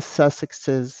the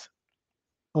Sussexes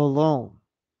alone.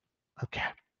 Okay.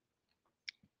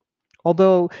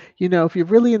 Although, if you're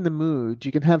really in the mood,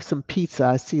 you can have some pizza.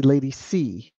 I see Lady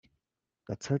C.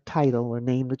 That's her title or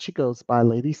name that she goes by.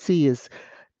 Lady C is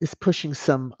pushing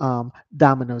some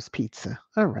Domino's pizza.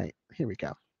 All right, here we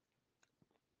go.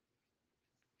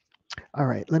 All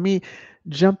right, let me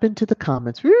jump into the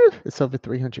comments. Woo, it's over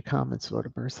 300 comments, Lord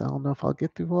of Mercy. I don't know if I'll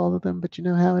get through all of them, but you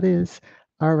know how it is.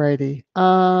 All righty.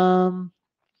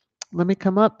 Let me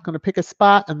come up. I'm going to pick a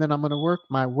spot, and then I'm going to work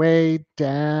my way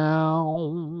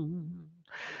down.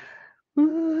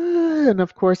 And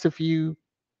of course, if you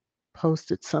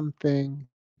posted something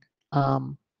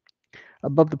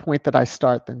above the point that I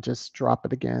start, then just drop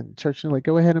it again. Church Nelly,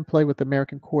 go ahead and play with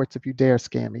American courts if you dare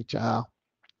scam me, child.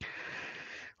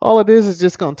 All it is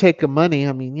just going to take the money.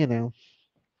 I mean,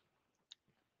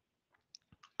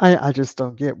 I just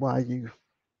don't get why you.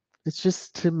 It's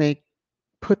just to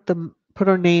put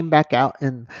her name back out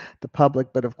in the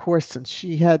public. But of course, since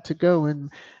she had to go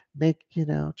and make,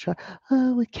 try,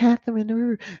 oh, with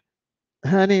Catherine,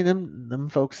 honey, them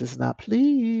folks is not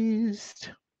pleased.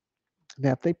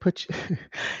 Now, if they put you,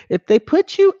 if they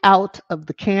put you out of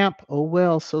the camp, oh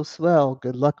well, so swell.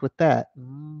 Good luck with that.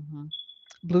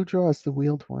 Blue draw is the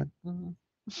wheeled one.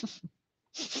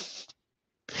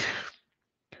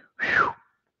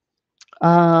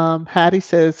 Hattie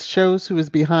says shows who is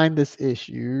behind this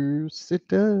issue. Yes, it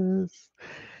does.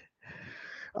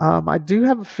 I do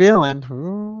have a feeling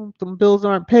them bills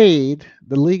aren't paid,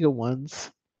 the legal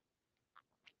ones.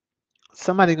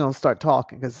 Somebody gonna start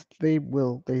talking because they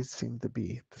will. They seem to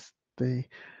be the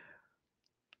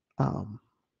um,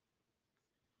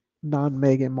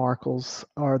 non-Meghan Markles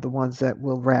are the ones that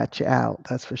will rat you out.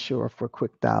 That's for sure for a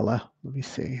quick dollar. Let me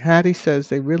see. Hattie says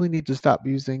they really need to stop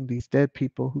using these dead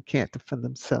people who can't defend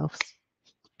themselves.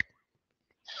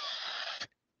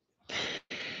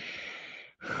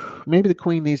 Maybe the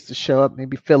Queen needs to show up.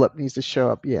 Maybe Philip needs to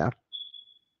show up. Yeah.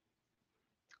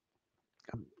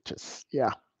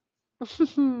 Yeah.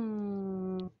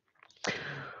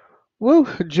 Woo,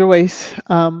 Joyce.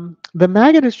 The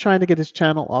maggot is trying to get his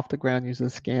channel off the ground using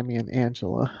Scammy and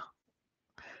Angela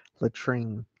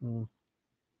Latrine.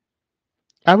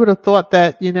 I would have thought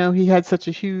that, he had such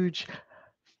a huge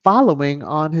following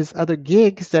on his other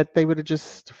gigs that they would have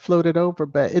just floated over.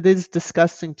 But it is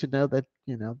disgusting to know that,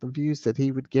 the views that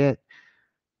he would get.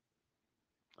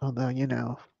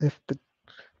 Although, if the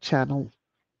channel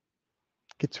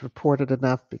gets reported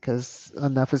enough, because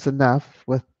enough is enough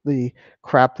with the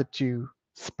crap that you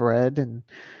spread. And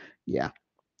yeah,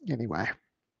 anyway.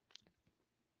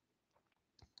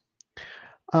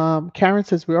 Karen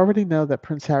says, we already know that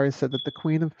Prince Harry said that the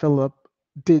Queen and Philip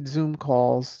did Zoom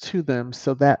calls to them,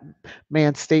 so that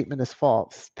man's statement is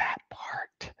false. That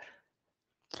part.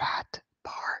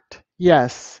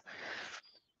 Yes.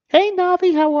 Hey,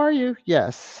 Navi, how are you?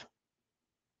 Yes.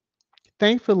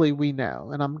 Thankfully, we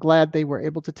know, and I'm glad they were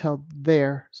able to tell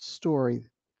their story,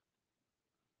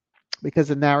 because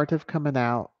the narrative coming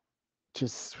out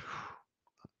just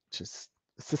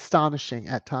it's astonishing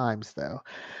at times, though.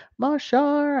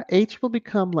 Marshar, H will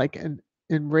become like an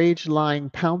enraged lion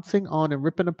pouncing on and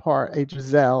ripping apart a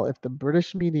Giselle if the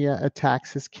British media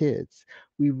attacks his kids.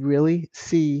 We really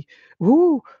see,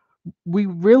 ooh, we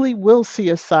really will see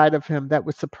a side of him that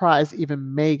would surprise even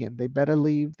Meghan. They better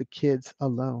leave the kids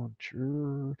alone.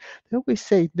 True. They always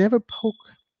say never poke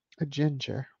a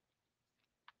ginger.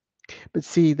 But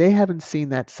see, they haven't seen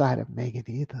that side of Meghan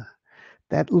either.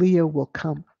 That Leo will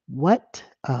come. What?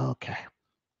 Oh, okay.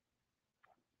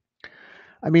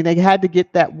 I mean, they had to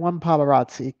get that one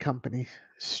paparazzi company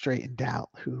straightened out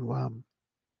who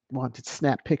wanted to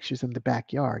snap pictures in the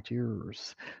backyard.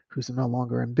 Yours, who's no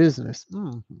longer in business.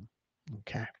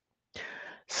 Okay.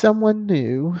 Someone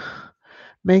new.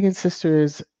 Meghan's sister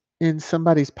is in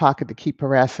somebody's pocket to keep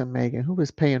harassing Meghan. Who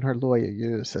is paying her lawyer?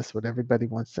 Yes, that's what everybody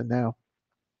wants to know.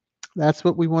 That's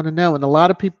what we want to know. And a lot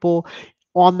of people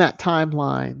on that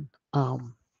timeline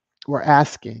were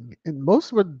asking, and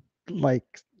most were like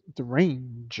the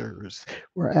Rangers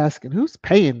were asking, who's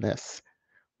paying this?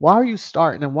 Why are you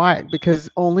starting, and why? Because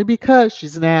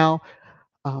she's now,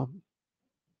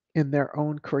 in their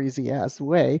own crazy ass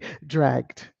way,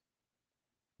 dragged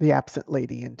the absent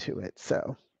lady into it.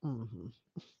 So,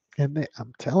 and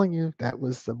I'm telling you, that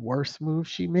was the worst move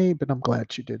she made, but I'm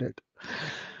glad she did it.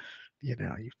 You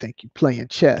think you playing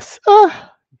chess.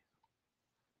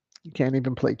 You can't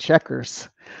even play checkers.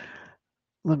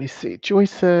 Let me see.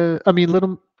 Joyce says,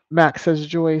 Little Max says,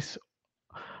 Joyce,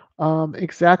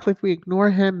 exactly. If we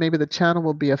ignore him, maybe the channel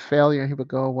will be a failure and he will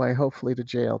go away, hopefully to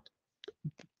jail.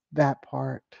 That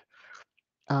part.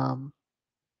 Um,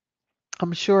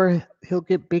 I'm sure he'll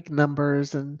get big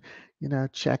numbers and,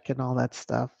 check and all that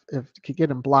stuff. If you could get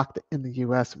him blocked in the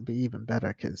US, it would be even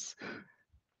better because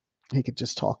he could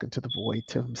just talk into the void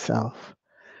to himself.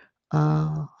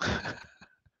 Oh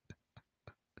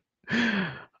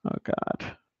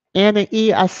God. Anna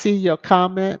E, I see your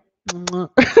comment.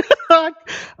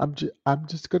 I'm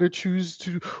just gonna choose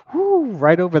to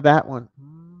right over that one.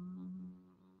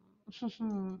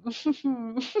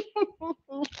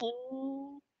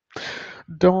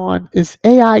 Dawn, is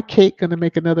AI Kate going to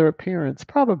make another appearance?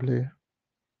 Probably.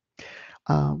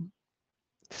 Um,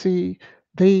 See,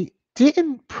 they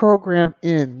didn't program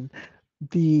in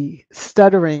the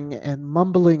stuttering and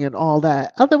mumbling and all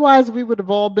that. Otherwise, we would have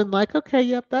all been like, okay,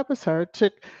 yep, that was her. It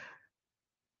took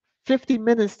 50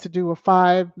 minutes to do a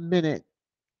 5 minute,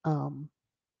 um,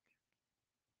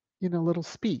 little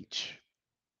speech.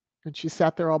 And she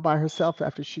sat there all by herself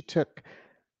after she took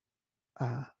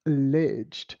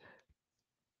alleged,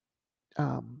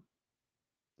 um,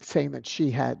 saying that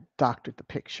she had doctored the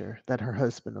picture that her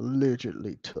husband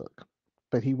allegedly took,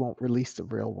 but he won't release the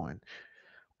real one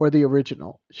or the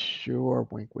original. Sure,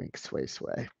 wink, wink, sway,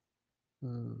 sway.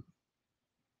 Mm,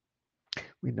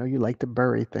 we know you like to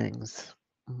bury things.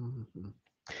 Mhm.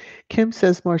 Kim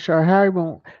says, Marsha, Harry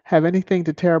won't have anything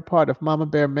to tear apart if Mama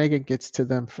Bear Megan gets to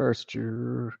them first.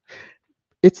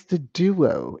 It's the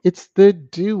duo. It's the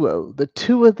duo. The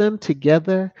two of them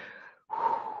together,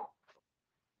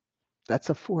 that's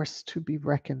a force to be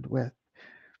reckoned with.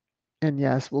 And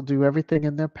yes, will do everything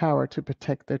in their power to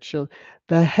protect their children.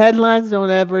 The headlines don't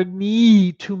ever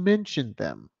need to mention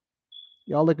them.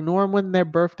 Y'all ignore them when their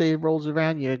birthday rolls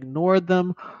around. You ignore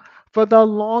them for the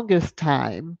longest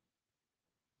time.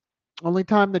 Only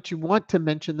time that you want to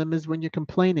mention them is when you're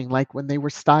complaining, like when they were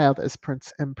styled as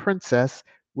prince and princess,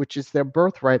 which is their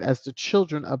birthright as the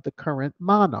children of the current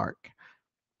monarch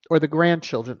or the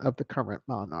grandchildren of the current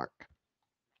monarch.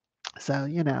 So,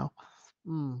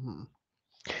 mhm.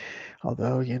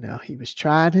 Although, he was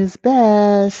trying his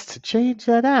best to change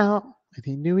that out and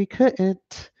he knew he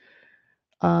couldn't.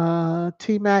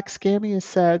 T Max Scammy is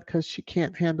sad because she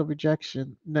can't handle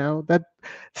rejection. No, that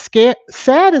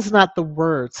sad is not the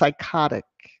word. Psychotic,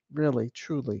 really,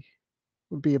 truly,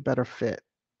 would be a better fit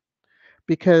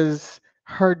because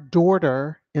her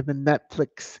daughter in the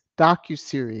Netflix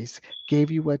docuseries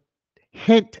gave you a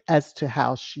hint as to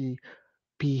how she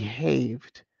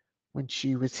behaved when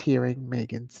she was hearing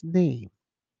Meghan's name.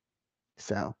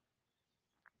 So,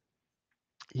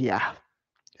 yeah,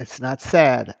 it's not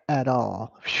sad at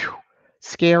all. Phew.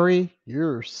 Scary,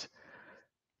 yours.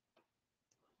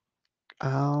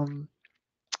 Um,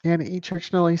 And each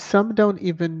originally, some don't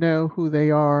even know who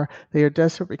they are. They are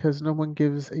desperate because no one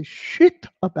gives a shit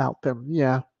about them.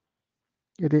 Yeah,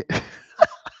 it is.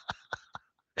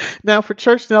 Now, for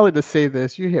Church Nelly to say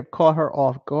this, you have caught her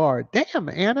off guard. Damn,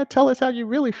 Anna, tell us how you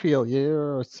really feel.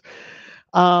 Yes.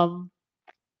 Um,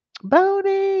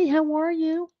 Bonnie, how are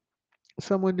you?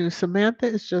 Someone new. Samantha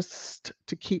is just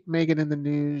to keep Megan in the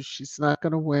news. She's not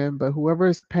going to win, but whoever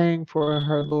is paying for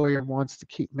her lawyer wants to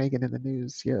keep Megan in the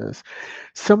news. Yes.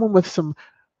 Someone with some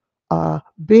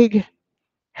big,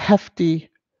 hefty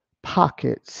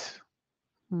pockets.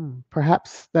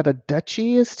 Perhaps that a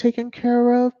duchy is taken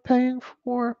care of paying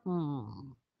for?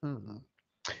 Hmm.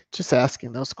 Just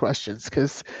asking those questions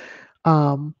because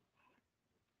um,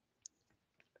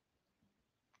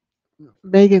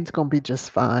 Megan's going to be just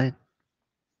fine,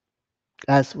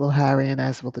 as will Harry and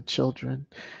as will the children.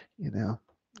 You know,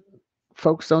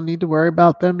 folks don't need to worry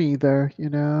about them either.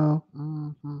 Hmm.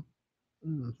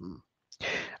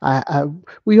 I,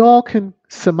 we all can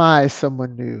surmise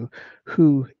someone new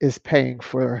who is paying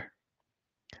for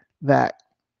that.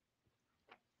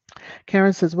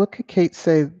 Karen says, what could Kate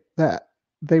say that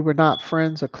they were not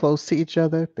friends or close to each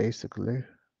other? Basically,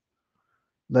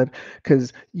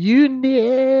 because you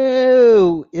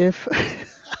know if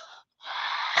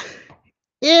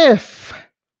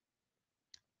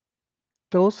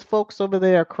those folks over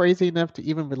there are crazy enough to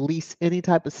even release any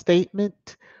type of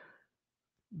statement,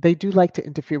 they do like to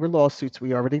interfere with lawsuits.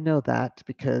 We already know that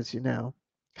because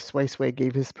Sway Sway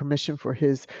gave his permission for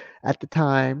his at the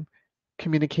time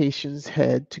communications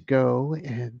head to go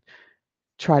and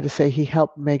try to say he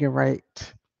helped Megan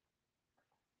write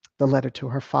the letter to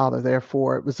her father.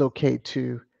 Therefore, it was okay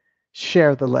to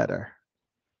share the letter.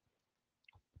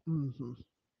 Hmm.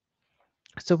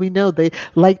 So we know they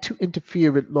like to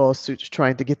interfere with lawsuits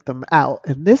trying to get them out.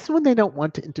 And this one, they don't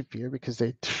want to interfere because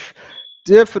they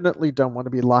definitely don't want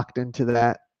to be locked into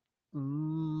that.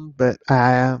 But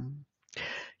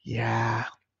yeah.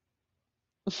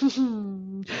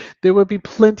 There will be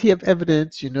plenty of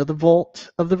evidence. The vault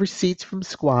of the receipts from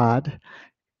Squad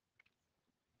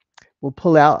will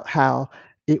pull out how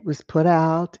it was put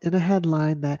out in a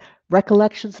headline that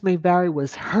recollections may vary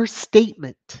was her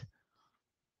statement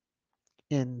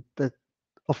in the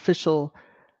official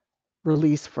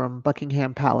release from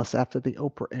Buckingham Palace after the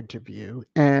Oprah interview.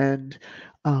 And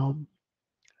um,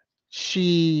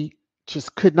 she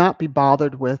just could not be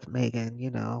bothered with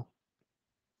Meghan.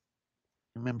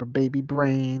 Remember baby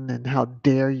brain and how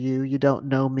dare you don't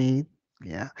know me.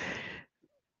 Yeah.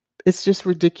 It's just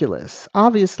ridiculous.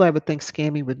 Obviously, I would think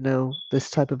Scammy would know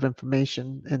this type of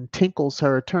information, and Tinkles,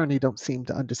 her attorney, don't seem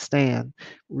to understand.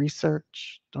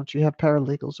 Research. Don't you have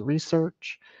paralegals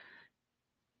research?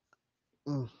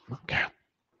 Okay,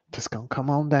 just gonna come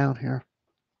on down here.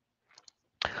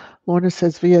 Lorna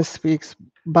says VS speaks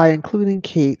by including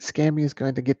Kate, Scammy is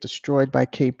going to get destroyed by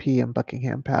KP and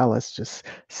Buckingham Palace. Just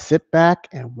sit back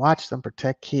and watch them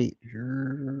protect Kate.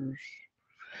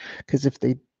 Because if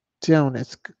they don't,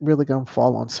 it's really going to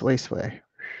fall on Sway Sway.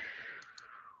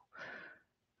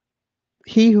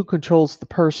 He who controls the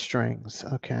purse strings.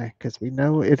 Okay, because we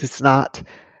know it is not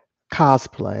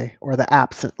cosplay or the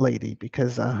absent lady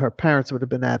because her parents would have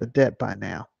been out of debt by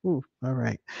now. Ooh, all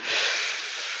right.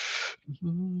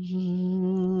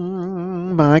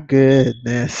 My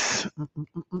goodness.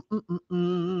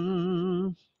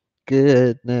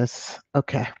 Goodness.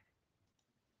 Okay.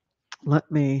 Let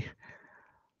me.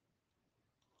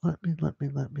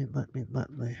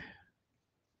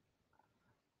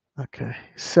 Okay.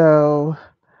 So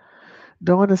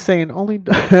Dawn is saying only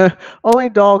only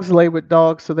dogs lay with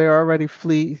dogs, so they're already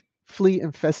flea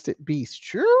infested beasts.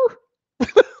 True.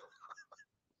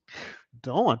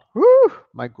 Dawn. Whew,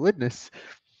 my goodness.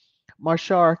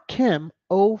 Marshar Kim,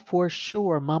 oh, for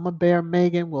sure. Mama Bear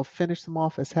Megan will finish them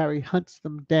off as Harry hunts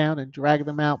them down and drag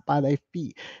them out by their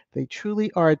feet. They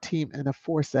truly are a team and a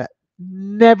force that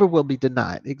never will be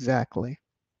denied. Exactly.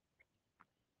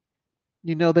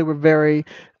 You know, they were very,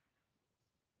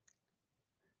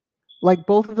 like,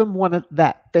 both of them wanted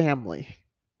that family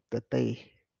that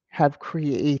they have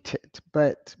created,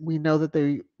 but we know that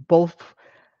they both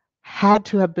had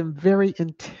to have been very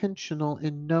intentional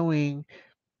in knowing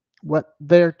what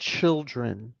their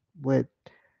children would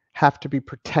have to be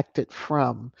protected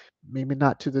from, maybe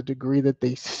not to the degree that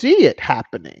they see it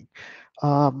happening.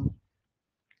 Um,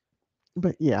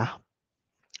 but yeah,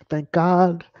 thank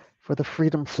God for the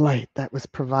freedom flight that was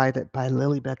provided by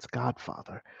Lilibet's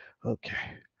godfather.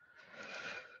 Okay.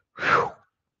 Whew.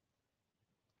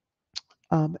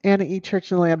 Anna E.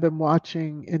 Churchley, I've been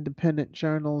watching independent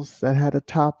journals that had a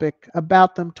topic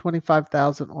about them,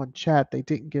 25,000 on chat. They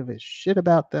didn't give a shit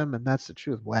about them, and that's the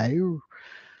truth. Wow.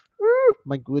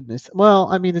 My goodness. Well,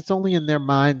 I mean, it's only in their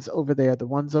minds over there. The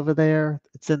ones over there,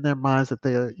 it's in their minds that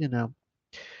they're,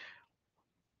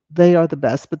 they are the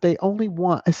best, but they only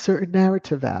want a certain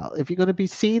narrative out. If you're going to be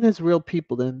seen as real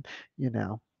people, then, you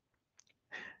know,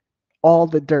 all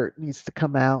the dirt needs to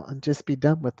come out and just be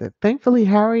done with it. Thankfully,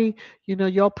 Harry,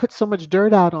 y'all put so much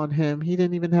dirt out on him. He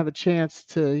didn't even have a chance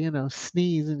to,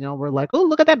 sneeze, and y'all were like, "Oh,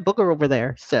 look at that booger over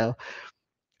there." So,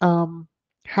 um,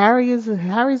 Harry's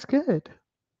good.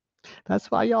 That's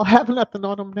why y'all have nothing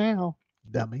on him now,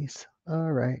 dummies.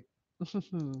 All right.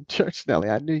 Church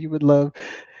Nelly, I knew you would love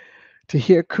to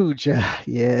hear Kuja.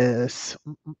 Yes.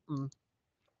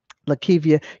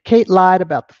 Lakivia, Kate lied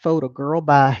about the photo, girl.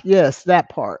 Bye. Yes, that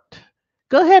part.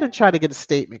 Go ahead and try to get a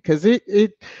statement because I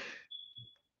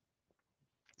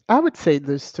would say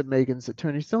this to Megan's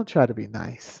attorneys: don't try to be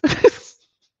nice.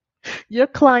 Your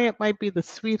client might be the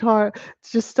sweetheart.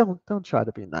 Just don't try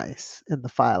to be nice in the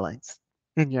filings,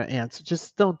 in your answer.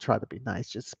 Just don't try to be nice.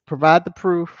 Just provide the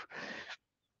proof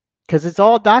because it's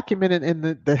all documented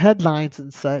in the headlines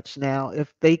and such. Now,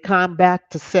 if they come back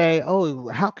to say, "Oh,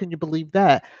 how can you believe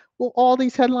that?" Well, all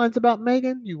these headlines about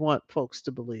Meghan, you want folks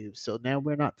to believe. So now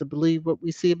we're not to believe what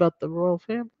we see about the royal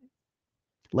family,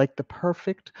 like the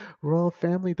perfect royal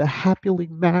family, the happily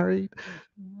married,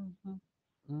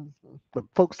 but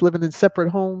folks living in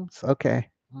separate homes. Okay.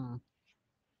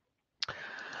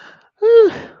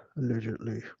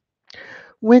 Allegedly.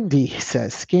 Wendy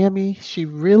says, Scammy, she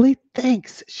really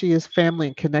thinks she is family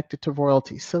and connected to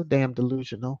royalty. So damn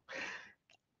delusional.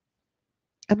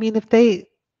 I mean, if they,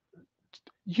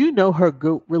 her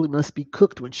goat really must be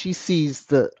cooked when she sees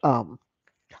the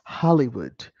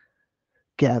Hollywood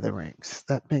gatherings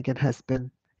that Meghan has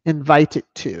been invited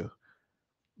to.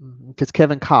 Because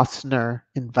Kevin Costner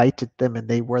invited them and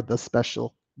they were the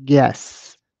special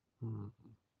guests. Mhm.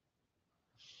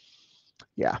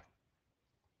 Yeah.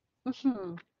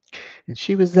 Mhm. And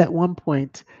she was at one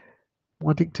point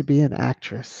wanting to be an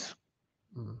actress.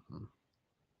 Mhm.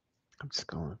 I'm just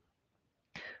going.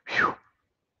 Whew.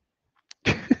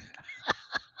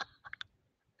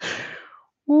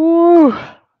 Woo.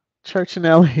 Church and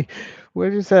Ellie,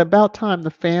 we're just about time the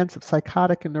fans of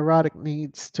psychotic and neurotic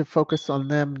needs to focus on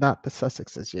them, not the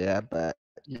Sussexes. Yeah, but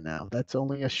that's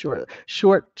only a short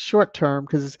term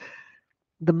because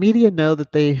the media know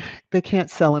that they can't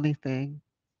sell anything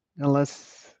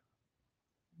unless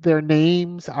their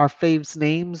names, our faves'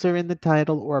 names, are in the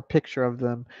title or a picture of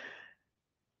them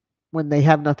when they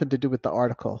have nothing to do with the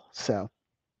article. So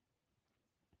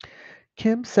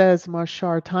Kim says,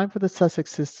 Marshar, time for the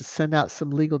Sussexes to send out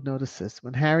some legal notices.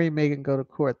 When Harry and Meghan go to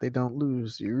court, they don't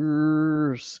lose.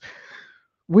 Years.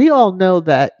 We all know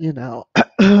that,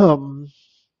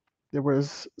 there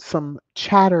was some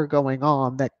chatter going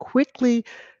on that quickly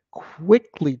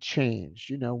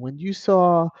changed. When you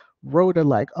saw Rhoda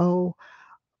like, oh,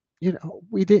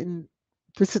 we didn't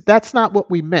that's not what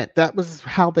we meant. That was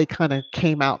how they kind of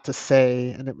came out to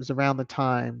say, and it was around the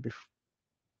time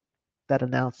that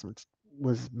announcement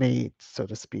was made, so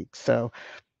to speak. So,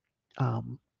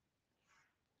 um,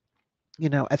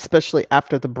 especially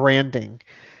after the branding,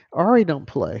 Ari don't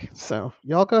play. So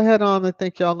y'all go ahead on and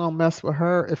think y'all gonna mess with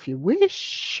her if you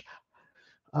wish.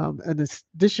 In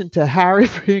addition to Harry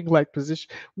being like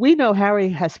position, we know Harry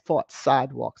has fought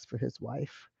sidewalks for his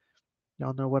wife.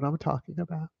 Y'all know what I'm talking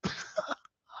about.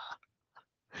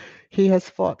 He has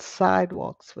fought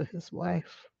sidewalks for his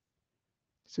wife.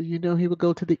 So he would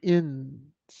go to the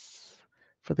ends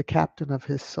for the captain of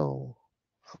his soul.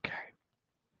 Okay.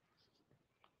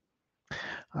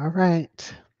 All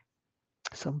right.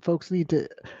 Some folks need to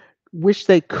wish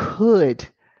they could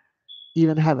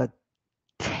even have a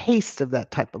taste of that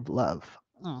type of love.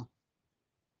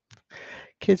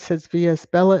 Kid says, VS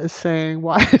Bella is saying,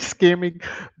 why is Scammy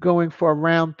going for a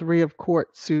round 3 of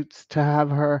court suits to have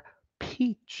her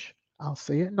peach? I'll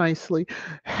say it nicely.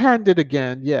 Handed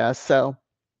again. Yeah. So,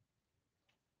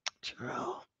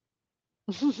 oh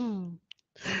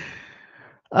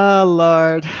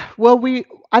Lord. Well,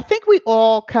 I think we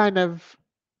all kind of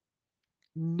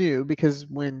knew, because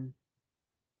when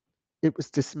it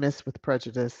was dismissed with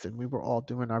prejudice and we were all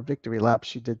doing our victory lap,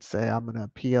 she did say, I'm going to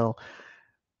appeal.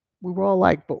 We were all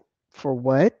like, but for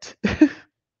what?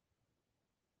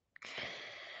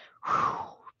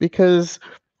 Because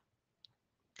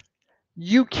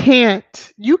you can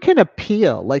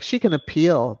appeal. Like, she can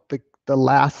appeal the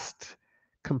last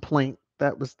complaint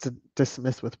that was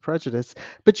dismissed with prejudice,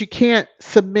 but you can't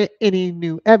submit any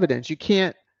new evidence. You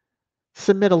can't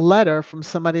submit a letter from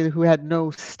somebody who had no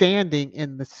standing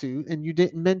in the suit, and you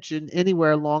didn't mention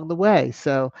anywhere along the way.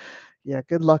 So, yeah,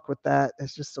 good luck with that.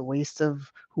 It's just a waste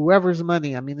of whoever's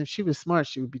money. I mean, if she was smart,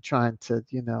 she would be trying to,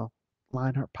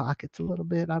 line her pockets a little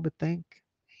bit, I would think.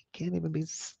 Can't even be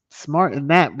smart in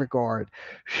that regard.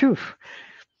 Phew.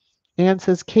 Anne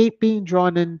says, Kate being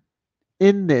drawn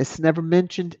in this, never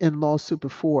mentioned in lawsuit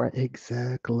before.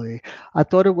 Exactly. I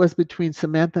thought it was between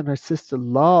Samantha and her sister.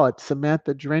 Lord,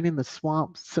 Samantha draining the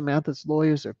swamp. Samantha's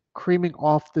lawyers are creaming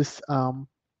off this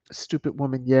stupid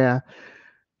woman. Yeah.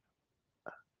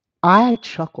 I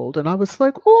chuckled and I was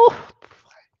like, oh,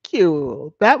 thank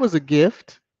you. That was a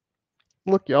gift.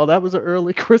 Look, y'all, that was an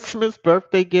early Christmas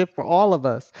birthday gift for all of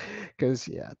us. Because,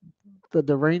 yeah,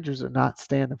 the Rangers are not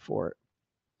standing for it.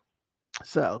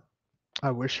 So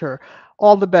I wish her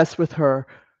all the best with her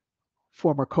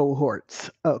former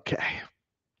cohorts. Okay.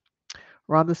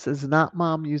 Rhonda says, not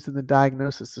mom using the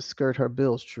diagnosis to skirt her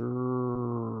bills.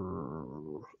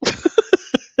 True.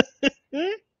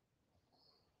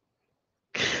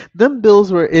 Them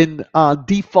bills were in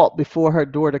default before her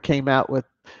daughter came out with,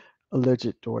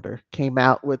 alleged daughter came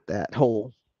out with that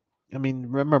whole. I mean,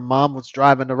 remember, mom was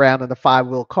driving around in a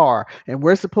 5-wheel car, and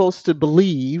we're supposed to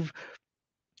believe,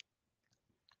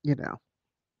 you know,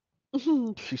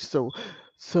 she's so,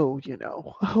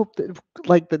 I hope that,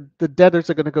 like, the debtors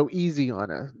are going to go easy on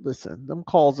her. Listen, them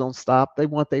calls don't stop. They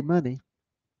want their money.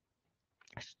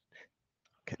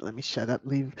 Okay, let me shut up.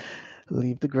 Leave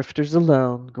the grifters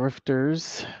alone.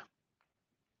 Grifters.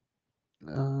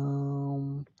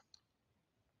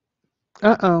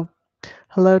 Uh-oh.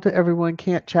 Hello to everyone.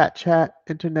 Can't chat.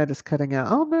 Internet is cutting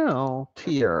out. Oh no.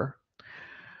 Tear.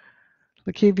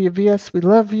 Lakivia VS, we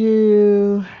love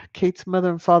you. Kate's mother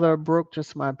and father are broke,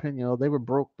 just my opinion. They were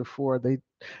broke before they,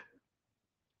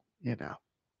 you know,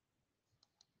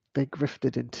 they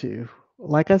grifted into.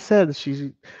 Like I said,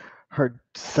 her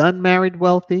son married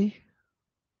wealthy.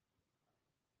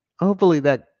 Hopefully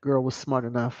that girl was smart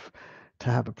enough to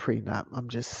have a prenup. I'm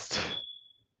just,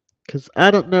 because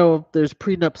I don't know if there's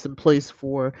prenups in place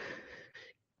for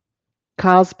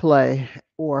cosplay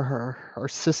or her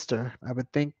sister. I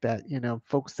would think that,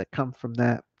 folks that come from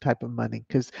that type of money,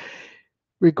 because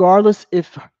regardless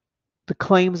if the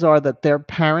claims are that their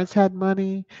parents had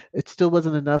money, it still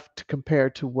wasn't enough to compare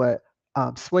to what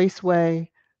Sway Sway,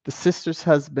 the sister's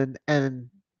husband, and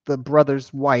the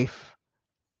brother's wife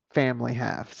family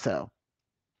have. So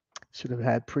should have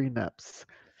had prenups.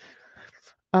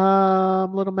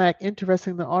 Little Mac,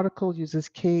 interesting. The article uses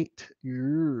Kate,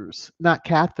 yours, not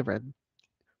Catherine.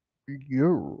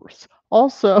 Yours.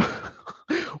 Also,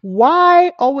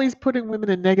 why always putting women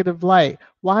in negative light?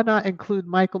 Why not include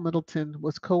Michael Middleton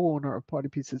was co-owner of Party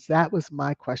Pieces? That was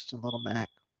my question, Little Mac.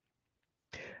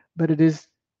 But it is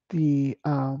the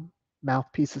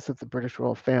mouthpieces of the British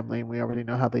royal family, and we already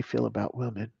know how they feel about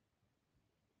women.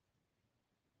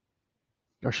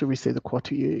 Or should we say the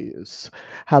courtiers,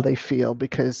 how they feel,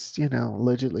 because,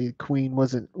 allegedly the Queen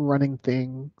wasn't running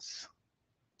things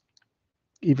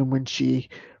even when she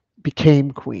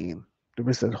became Queen. There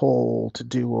was a whole to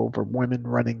do over women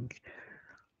running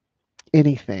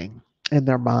anything in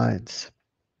their minds.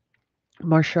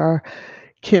 Marshar,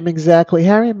 Kim, exactly.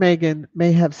 Harry and Meghan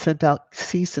may have sent out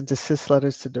cease and desist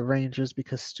letters to the Rangers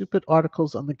because stupid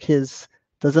articles on the kids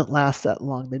doesn't last that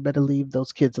long. They better leave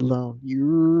those kids alone.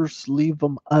 Yes, leave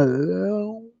them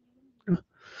alone.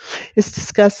 It's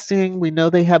disgusting. We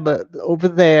know they have over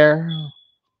there.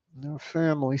 Their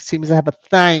family seems to have a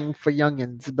thing for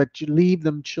youngins, but you leave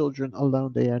them children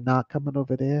alone. They are not coming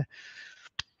over there.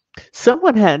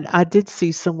 I did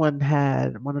see someone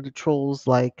had one of the trolls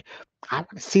like, I want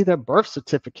to see their birth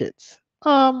certificates.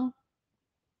 Well,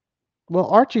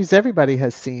 Archie's everybody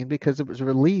has seen because it was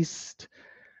released.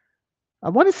 I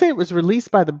want to say it was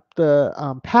released by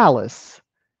the palace.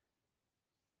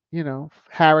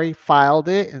 Harry filed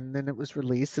it and then it was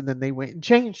released and then they went and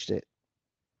changed it.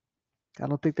 I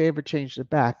don't think they ever changed it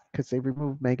back because they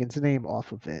removed Meghan's name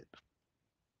off of it.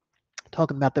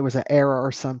 Talking about there was an error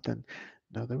or something.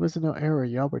 No, there was no error.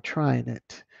 Y'all were trying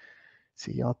it.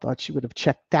 See, y'all thought she would have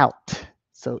checked out.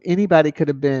 So anybody could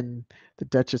have been the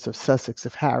Duchess of Sussex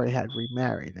if Harry had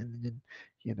remarried, and then,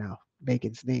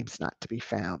 Meghan's name's not to be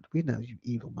found. We know you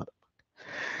evil mother.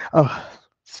 Oh,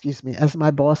 excuse me. As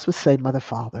my boss would say, mother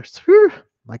fathers. Whew,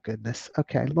 my goodness.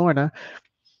 Okay, Lorna.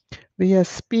 Mia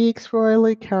speaks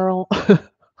royally. Carol.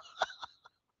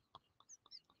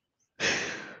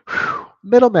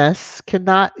 Middle mess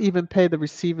cannot even pay the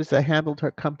receivers that handled her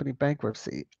company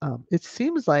bankruptcy. It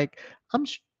seems like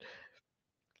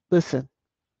listen,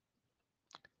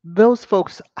 those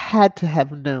folks had to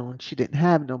have known she didn't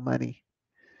have no money.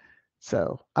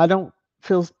 So I don't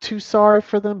feel too sorry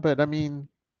for them, but I mean,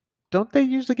 don't they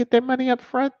usually get their money up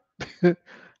front?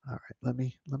 All right, let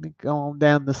me go on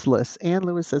down this list. Ann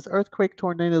Lewis says earthquake,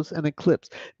 tornadoes, and eclipse.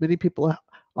 Many people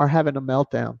are having a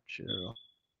meltdown. Sure.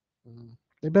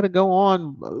 They better go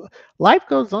on. Life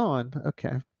goes on.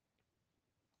 Okay.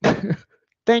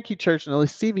 Thank you, Church Nelly.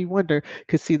 Stevie Wonder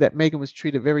could see that Meghan was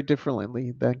treated very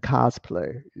differently than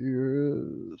cosplay.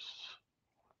 Yes.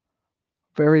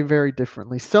 Very, very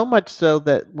differently. So much so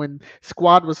that when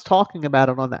Squad was talking about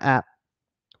it on the app,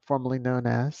 formerly known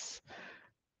as,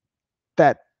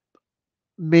 that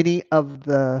many of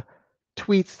the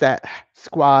tweets that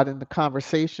Squad and the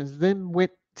conversations then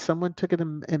someone took it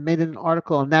and made it an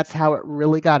article, and that's how it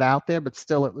really got out there. But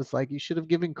still, it was like you should have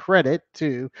given credit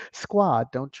to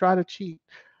Squad. Don't try to cheat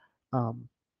and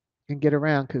get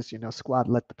around because, Squad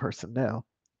let the person know.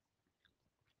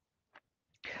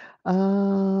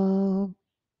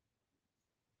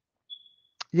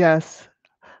 Yes.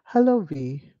 Hello,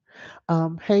 V.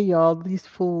 Hey y'all, these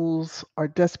fools are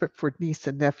desperate for niece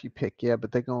and nephew pick, yeah,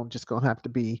 but they're just gonna have to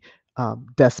be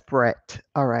desperate.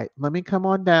 All right, let me come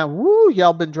on down. Woo,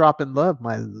 y'all been dropping love,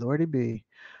 my lordy B.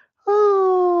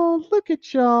 Oh, look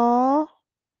at y'all.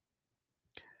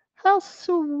 How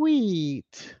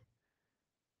sweet.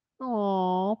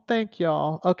 Oh, thank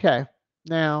y'all. Okay,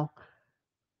 now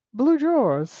blue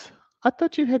drawers. I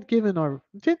thought you had given or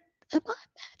did am I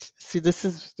see this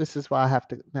is why I have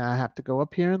to go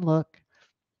up here and look.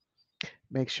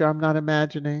 Make sure I'm not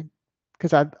imagining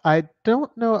because I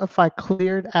don't know if I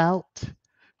cleared out.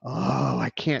 Oh, I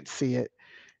can't see it.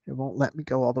 It won't let me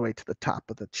go all the way to the top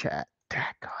of the chat.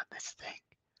 Daggone this thing.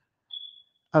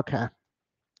 Okay.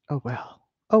 Oh well.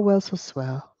 Oh well, so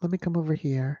swell. Let me come over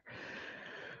here.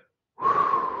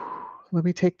 Let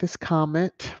me take this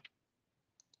comment.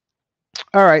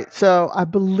 All right. So I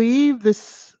believe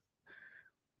this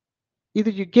either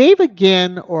you gave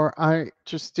again or I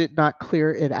just did not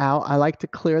clear it out. I like to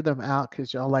clear them out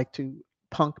because y'all like to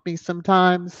punk me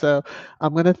sometimes. So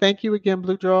I'm going to thank you again,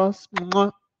 Blue Draws.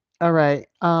 Mwah. All right.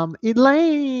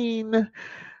 Elaine,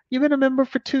 you've been a member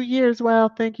for 2 years. Wow.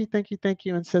 Thank you, thank you, thank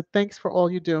you. And said thanks for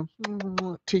all you do.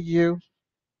 To you,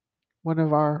 one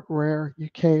of our rare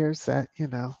UKers that,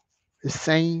 is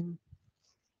sane,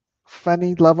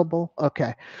 funny, lovable.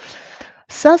 Okay.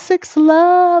 Sussex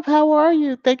Love, how are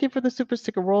you? Thank you for the super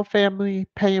sticker. Royal family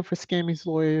paying for Scammy's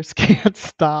lawyers can't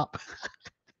stop.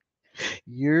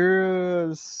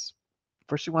 Yes.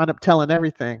 Before she wound up telling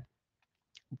everything.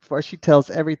 Before she tells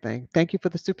everything. Thank you for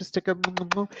the super sticker.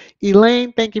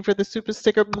 Elaine, thank you for the super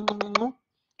sticker.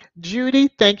 Judy,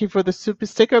 thank you for the super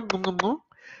sticker.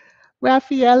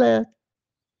 Raffaella,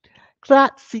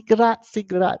 grazie, grazie,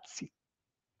 grazie.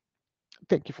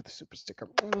 Thank you for the super sticker.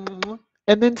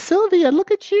 And then Sylvia,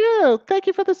 look at you. Thank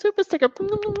you for the super sticker.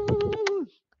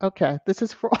 Okay, this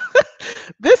is for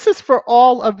this is for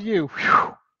all of you.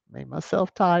 Whew, made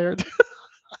myself tired.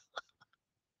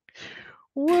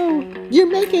 Whoa, you're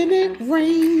making it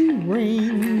rain,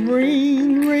 rain,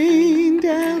 rain, rain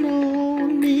down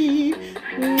on me.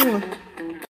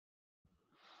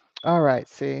 All right,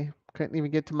 see, couldn't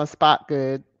even get to my spot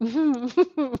good.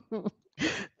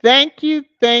 Thank you,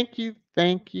 thank you,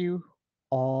 thank you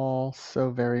all so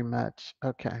very much.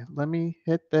 Okay, let me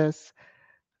hit this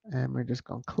and we're just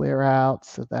going to clear out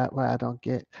so that way I don't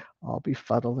get all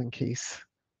befuddled in case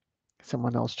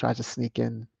someone else tries to sneak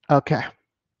in. Okay.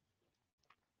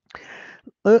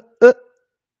 Uh, uh,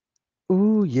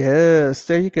 ooh, yes,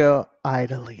 there you go,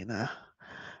 Idalina.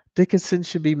 Dickinson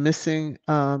should be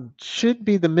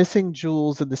the missing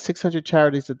jewels of the 600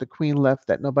 charities that the Queen left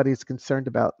that nobody's concerned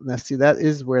about. Now, see,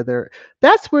 that's where,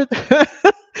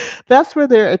 that's where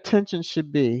their attention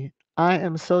should be. I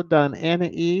am so done. Anna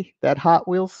E., that Hot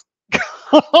Wheels.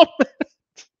 Lord.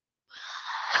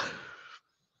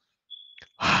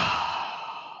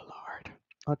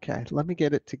 Okay, let me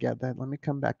get it together. Let me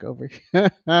come back over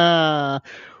here.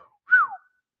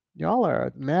 Y'all are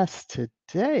a mess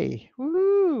today.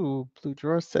 Woo! Blue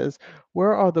Drawer says,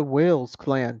 "Where are the Wales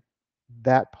clan?"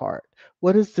 That part.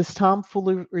 What is this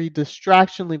tomfoolery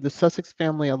distraction? Leave the Sussex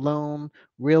family alone.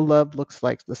 Real love looks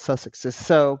like the Sussexes.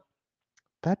 So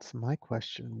that's my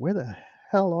question. Where the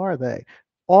hell are they?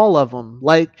 All of them.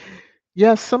 Like,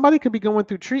 yes, somebody could be going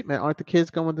through treatment. Aren't the kids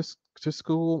going to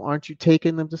school? Aren't you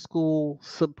taking them to school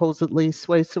supposedly,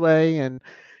 sway? And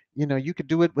you could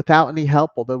do it without any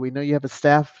help, although we know you have a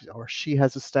staff or she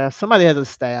has a staff. Somebody has a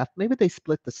staff. Maybe they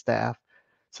split the staff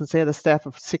since they had a staff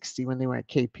of 60 when they were at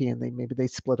KP and maybe they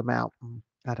split them out.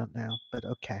 I don't know, but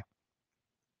okay.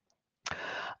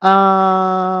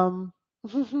 Um,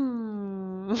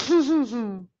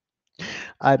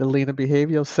 Idalina, behave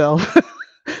yourself.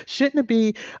 Shouldn't it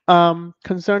be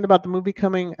concerned about the movie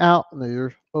coming out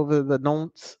over the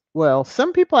nonce? Well,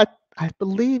 some people, I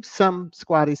believe some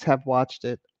squatties have watched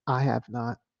it. I have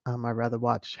not. I'd rather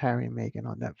watch Harry and Meghan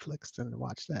on Netflix than to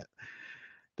watch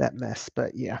that mess.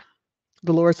 But yeah,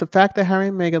 Dolores, the fact that Harry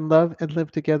and Meghan love and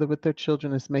live together with their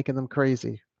children is making them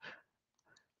crazy.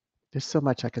 There's so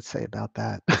much I could say about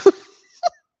that.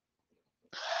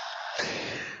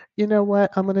 You know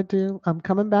what I'm going to do? I'm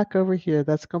coming back over here.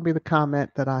 That's going to be the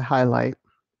comment that I highlight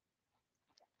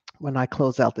when I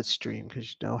close out the stream because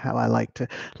you know how I like to.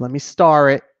 Let me star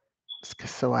it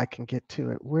so I can get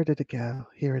to it. Where did it go?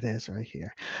 Here it is right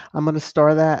here. I'm going to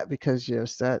star that because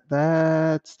yes,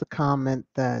 that's the comment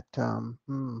that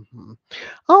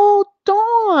Oh,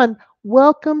 Dawn,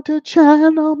 welcome to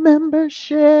channel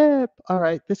membership. All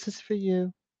right, this is for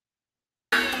you.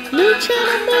 New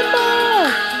channel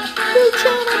member! New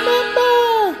channel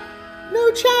member!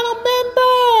 New channel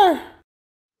member!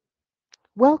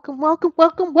 Welcome, welcome,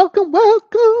 welcome, welcome,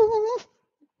 welcome.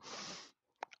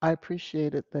 I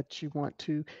appreciate it that you want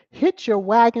to hitch your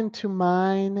wagon to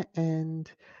mine and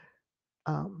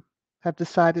have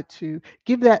decided to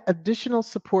give that additional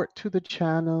support to the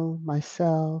channel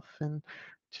myself and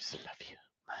just love you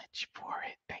much for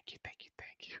it. Thank you, thank you,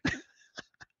 thank you.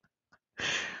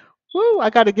 Woo, I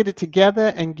got to get it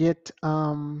together and get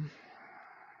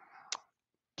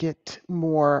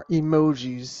more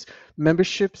emojis.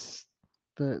 Memberships,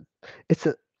 it's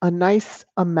a nice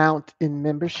amount in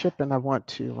membership, and I want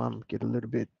to get a little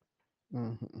bit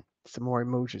some more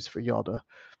emojis for y'all to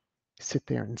sit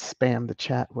there and spam the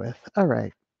chat with. All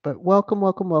right, but welcome,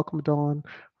 welcome, welcome, Dawn.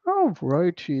 All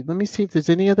righty, let me see if there's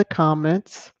any other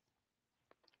comments.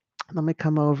 Let me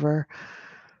come over.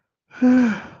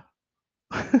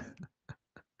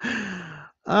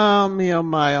 Oh me, oh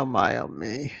my, oh my, oh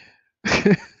me.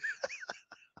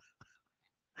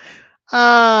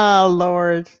 Ah,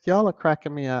 Lord, y'all are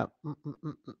cracking me up.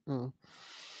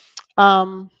 I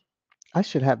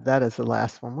should have that as the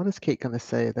last one. What is Kate going to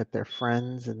say? That they're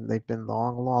friends and they've been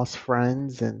long lost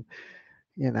friends, and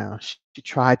she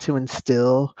tried to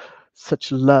instill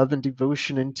such love and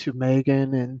devotion into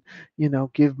Meghan, and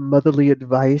give motherly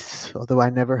advice. Although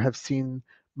I never have seen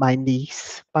my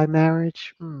niece by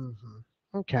marriage.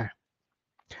 Okay.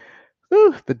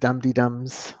 Ooh, the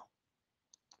dum-de-dums.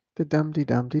 The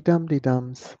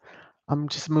dum-de-dum-de-dum-de-dums. I'm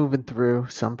just moving through,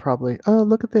 so I'm probably. Oh,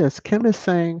 look at this. Kim is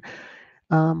saying,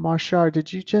 Marshall,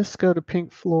 did you just go to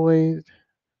Pink Floyd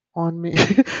on me?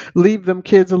 Leave them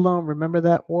kids alone. Remember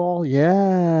that wall?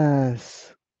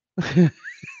 Yes.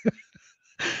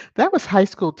 That was high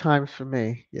school times for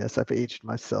me. Yes, I've aged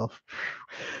myself.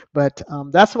 But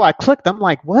that's why I clicked. I'm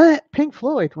like, what? Pink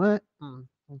Floyd? What?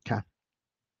 Okay.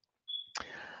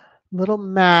 Little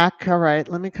Mac. All right,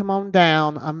 let me come on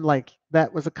down. I'm like,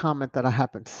 that was a comment that I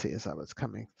happened to see as I was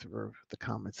coming through the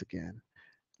comments again.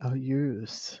 Oh,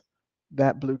 use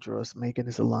that blue dress. Megan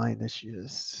is a lioness.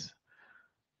 Yes.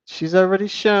 She's already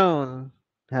shown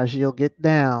how she'll get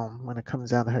down when it comes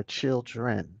down to her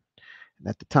children. And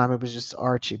at the time, it was just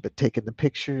Archie, but taking the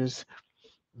pictures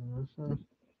mhm,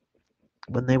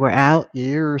 when they were out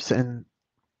years. And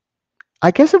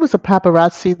I guess it was a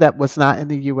paparazzi that was not in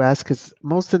the US because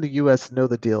most in the US know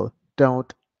the deal.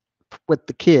 Don't with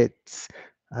the kids.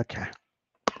 Okay.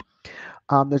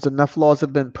 There's enough laws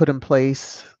have been put in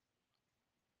place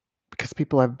because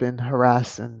people have been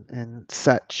harassed and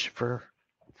such for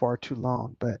far too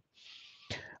long. But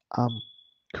um,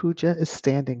 Kuja is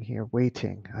standing here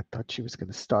waiting. I thought she was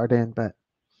going to start in, but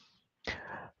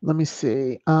let me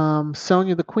see.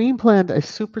 Sonia, the Queen planned a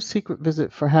super secret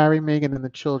visit for Harry, Meghan, and the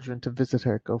children to visit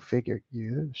her. Go figure.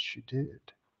 Yes, she did.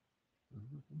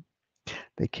 Mhm.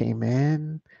 They came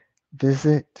in,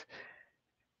 visit.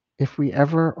 If we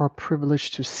ever are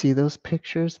privileged to see those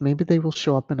pictures, maybe they will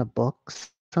show up in a book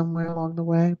somewhere along the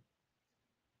way.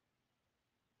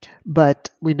 But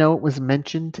we know it was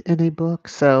mentioned in a book.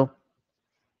 So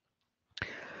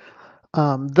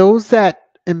those that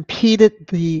impeded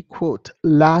the quote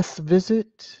last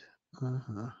visit,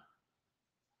 uh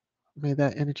may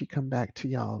that energy come back to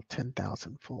y'all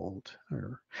 10,000 fold.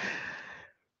 Or,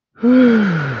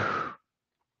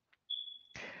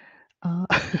 uh,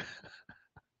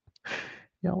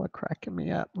 y'all are cracking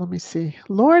me up. Let me see.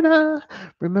 Lorna,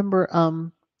 remember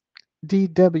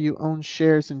DW owns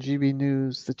shares in GB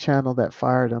News, the channel that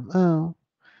fired him. Oh.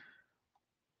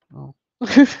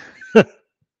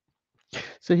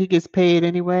 So he gets paid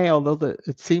anyway, although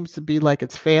it seems to be like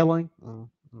it's failing.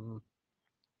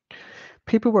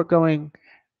 People were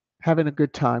having a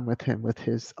good time with him with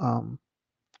his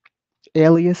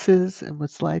aliases and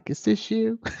was like, "Is this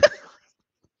you?"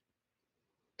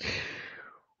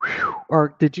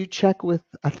 Or did you check with?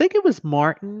 I think it was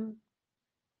Martin.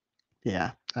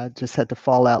 Yeah, I just had to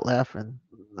fall out laughing.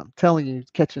 I'm telling you,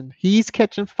 he's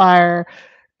catching fire,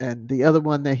 and the other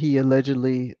one that he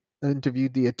allegedly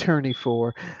interviewed the attorney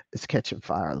for is catching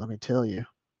fire. Let me tell you.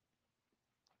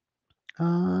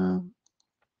 Um,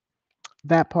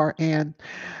 that part and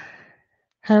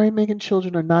Harry and Meghan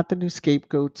children are not the new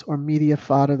scapegoats or media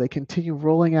fodder. They continue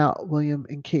rolling out William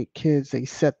and Kate kids. They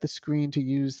set the screen to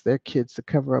use their kids to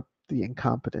cover up the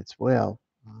incompetence. Well,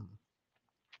 mm,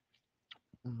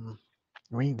 mm,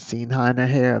 we ain't seen high in the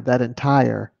hair of that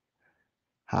entire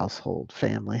household,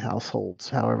 family, households,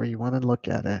 however you want to look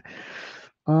at it.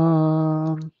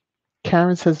 Um,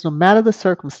 Karen says, no matter the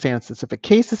circumstances, if a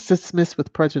case is dismissed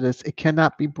with prejudice, it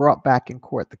cannot be brought back in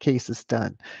court. The case is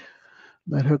done.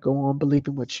 Let her go on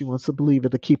believing what she wants to believe.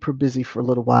 It'll keep her busy for a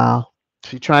little while.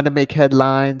 If you're trying to make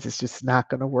headlines, it's just not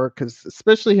going to work because,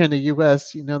 especially here in the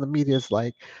US, the media is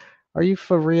like, are you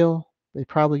for real? They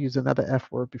probably use another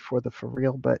F word before the for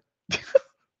real, but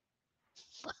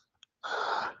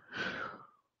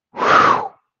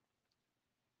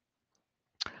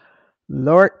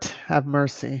Lord have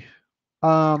mercy.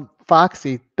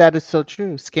 Foxy, that is so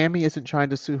true. Scammy isn't trying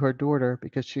to sue her daughter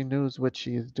because she knows what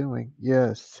she is doing.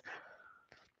 Yes.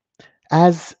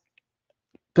 As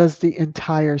does the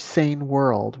entire sane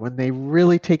world when they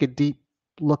really take a deep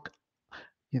look,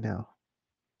 you know,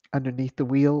 underneath the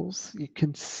wheels, you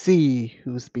can see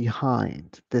who's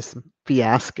behind this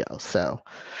fiasco. So,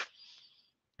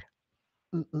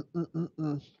 mm, mm, mm, mm,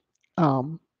 mm.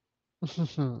 um,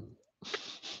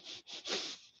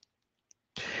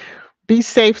 be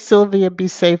safe, Sylvia. Be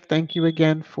safe. Thank you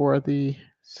again for the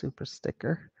super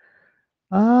sticker.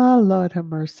 Ah, Lord have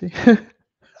mercy.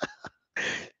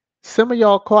 Some of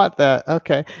y'all caught that.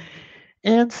 Okay.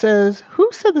 Anne says, "Who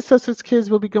said the Sussex kids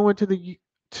will be going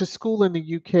to school in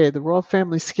the UK? The royal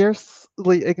family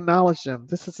scarcely acknowledged them."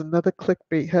 This is another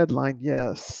clickbait headline.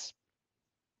 Yes,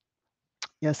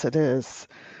 yes, it is.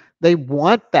 They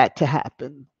want that to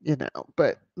happen,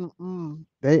 but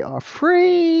they are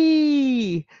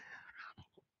free,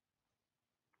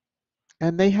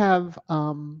 and they have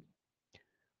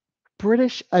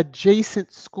British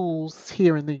adjacent schools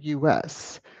here in the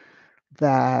U.S.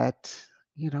 that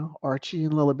Archie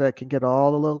and Lilibet can get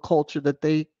all the little culture that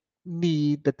they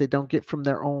need that they don't get from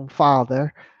their own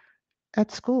father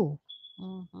at school,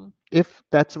 if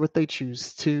that's what they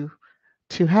choose to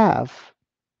have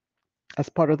as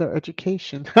part of their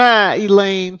education. Ha,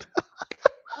 Elaine,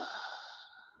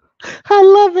 I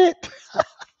love it.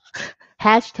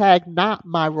 Hashtag not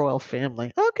my royal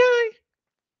family. Okay.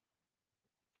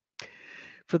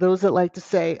 For those that like to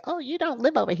say, oh, you don't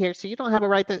live over here, so you don't have a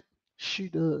right to. She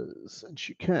does, and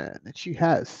she can, and she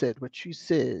has said what she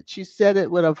said. She said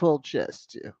it with a full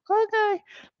chest, too. Okay.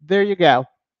 There you go.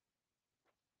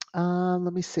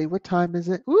 Let me see. What time is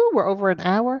it? Ooh, we're over an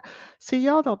hour. See,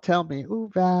 y'all don't tell me. Ooh,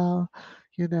 Val,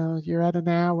 you're at an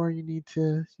hour. You need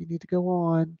to go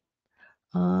on.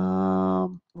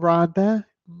 Rhonda.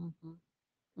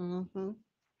 Hmm.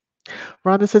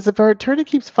 Rhonda says if our attorney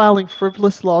keeps filing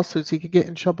frivolous lawsuits, he could get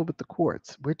in trouble with the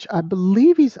courts, which I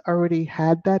believe he's already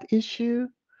had that issue.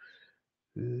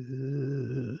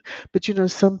 But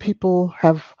some people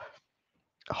have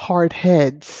hard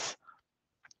heads,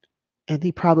 and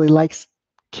he probably likes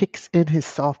kicks in his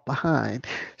soft behind.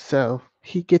 So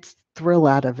he gets thrill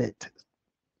out of it.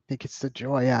 He gets the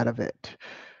joy out of it.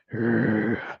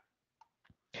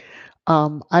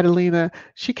 Idalina,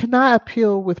 she cannot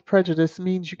appeal with prejudice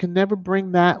means you can never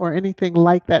bring that or anything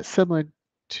like that similar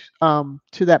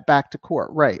to that back to court.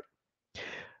 Right.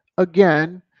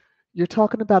 Again, you're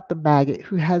talking about the maggot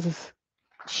who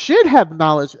should have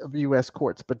knowledge of U.S.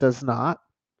 courts but does not.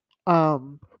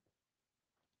 Um,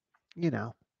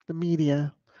 the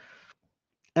media,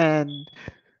 and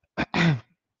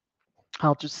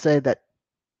I'll just say that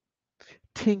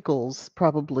Tinkles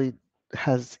probably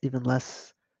has even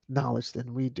less knowledge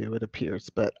than we do, it appears.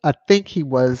 But I think he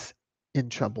was in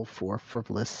trouble for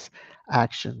frivolous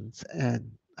actions. And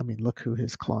I mean, look who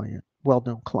his well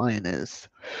known client is.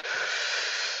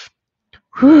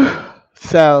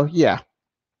 So, yeah,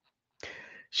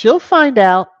 she'll find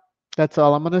out. That's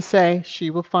all I'm going to say. She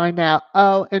will find out.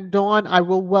 Oh, and Dawn, I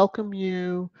will welcome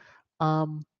you.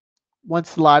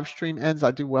 Once the live stream ends,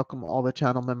 I do welcome all the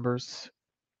channel members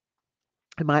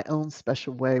in my own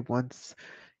special way once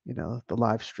the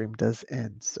live stream does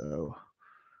end. So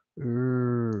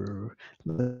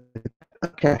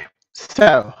okay,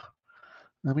 so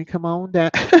let me come on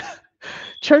down.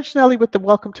 Church Nelly with the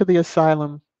welcome to the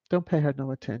asylum. Don't pay her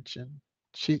no attention.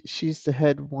 She's the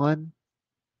head one.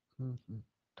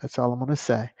 That's all I'm gonna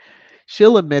say.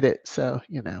 She'll admit it, so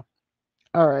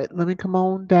all right, let me come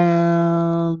on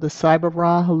down. The Cyber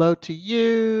Ra, hello to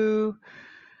you.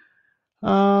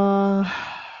 uh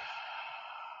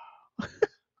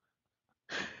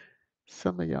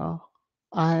Some of y'all.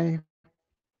 I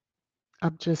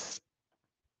I'm just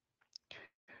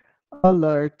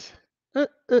alert. No,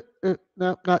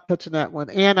 not touching that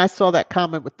one. And I saw that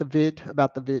comment with the vid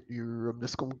about the vid. I'm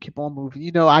just gonna keep on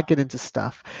moving. I get into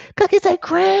stuff. Cookies and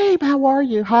cream. How are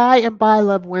you? Hi and bye.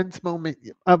 Love wins movement.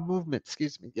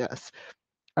 Excuse me. Yes.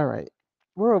 All right.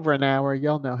 We're over an hour.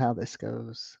 Y'all know how this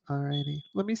goes. All righty.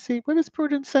 Let me see. What is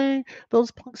Prudence saying? Those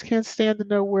punks can't stand to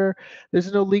know where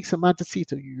there's no leaks in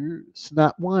Montecito. Yes.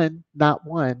 Not one. Not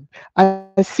one. I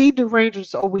see the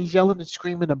Rangers always yelling and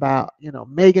screaming about,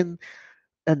 Meghan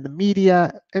and the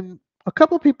media. And a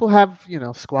couple of people have,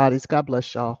 squatties. God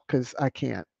bless y'all, because I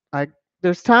can't.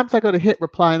 There's times I go to hit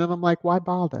reply and I'm like, why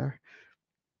bother?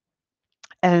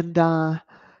 And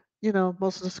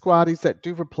most of the squatties that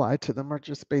do reply to them are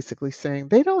just basically saying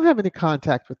they don't have any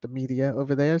contact with the media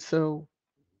over there. So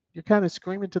you're kind of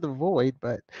screaming to the void,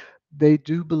 but they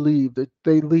do believe that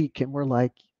they leak. And we're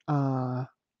like,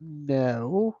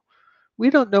 no, we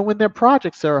don't know when their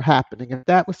projects are happening. If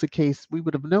that was the case, we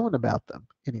would have known about them.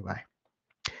 Anyway,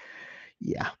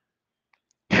 yeah.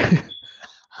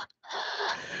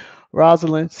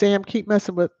 Rosalind, Sam, keep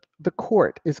messing with the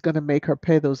court is going to make her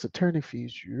pay those attorney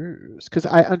fees. Yes, because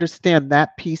I understand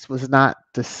that piece was not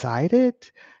decided.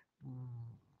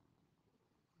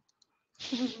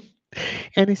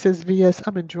 And he says, VS,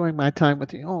 I'm enjoying my time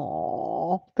with you.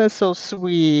 Oh, that's so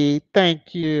sweet.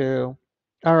 Thank you.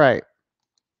 All right.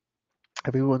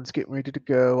 Everyone's getting ready to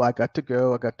go. I got to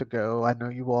go. I got to go. I know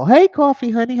you all. Hey, Coffee,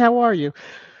 honey, how are you?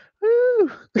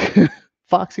 Woo.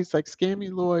 Foxy's like, Scammy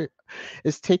Lloyd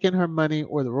is taking her money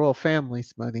or the royal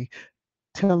family's money,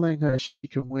 telling her she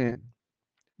can win.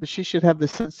 But she should have the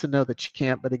sense to know that she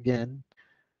can't. But again,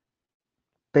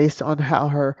 based on how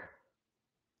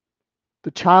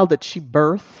the child that she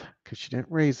birthed, because she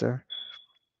didn't raise her,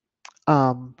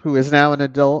 who is now an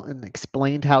adult and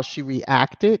explained how she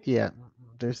reacted, yeah,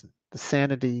 there's the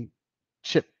sanity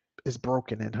chip is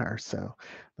broken in her. So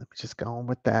let me just go on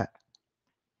with that.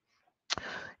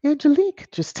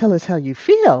 Angelique, just tell us how you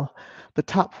feel. The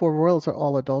top 4 royals are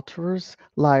all adulterers,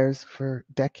 liars for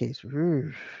decades.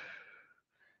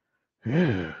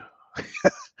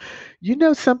 You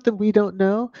know something we don't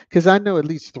know? Because I know at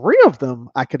least three of them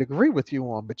I could agree with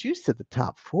you on, but you said the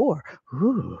top four.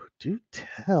 Ooh, do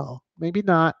tell. Maybe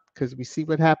not, because we see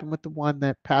what happened with the one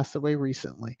that passed away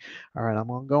recently. All right, I'm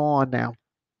going to go on now.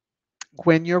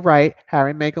 Gwen, you're right.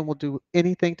 Harry and Meghan will do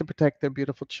anything to protect their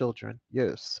beautiful children.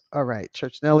 Yes. All right.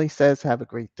 Church Nelly says, have a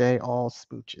great day, all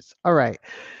smooches. All right.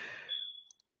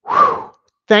 Whew.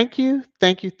 Thank you,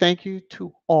 thank you, thank you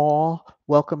to all.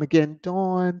 Welcome again,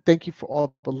 Dawn. Thank you for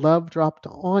all the love dropped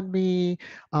on me,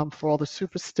 for all the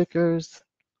super stickers.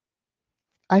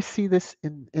 I see this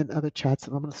in other chats,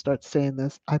 and I'm going to start saying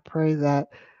this. I pray that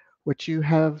what you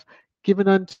have given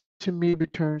unto me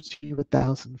returns to you a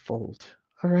thousandfold.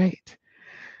 All right.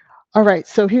 All right.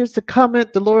 So here's the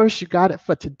comment. Dolores, you got it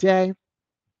for today.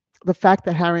 The fact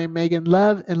that Harry and Meghan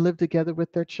love and live together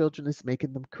with their children is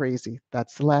making them crazy.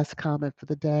 That's the last comment for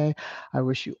the day. I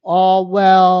wish you all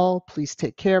well. Please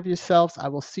take care of yourselves. I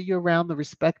will see you around the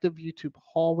respective YouTube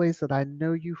hallways that I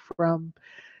know you from.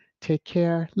 Take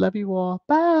care. Love you all.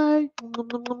 Bye.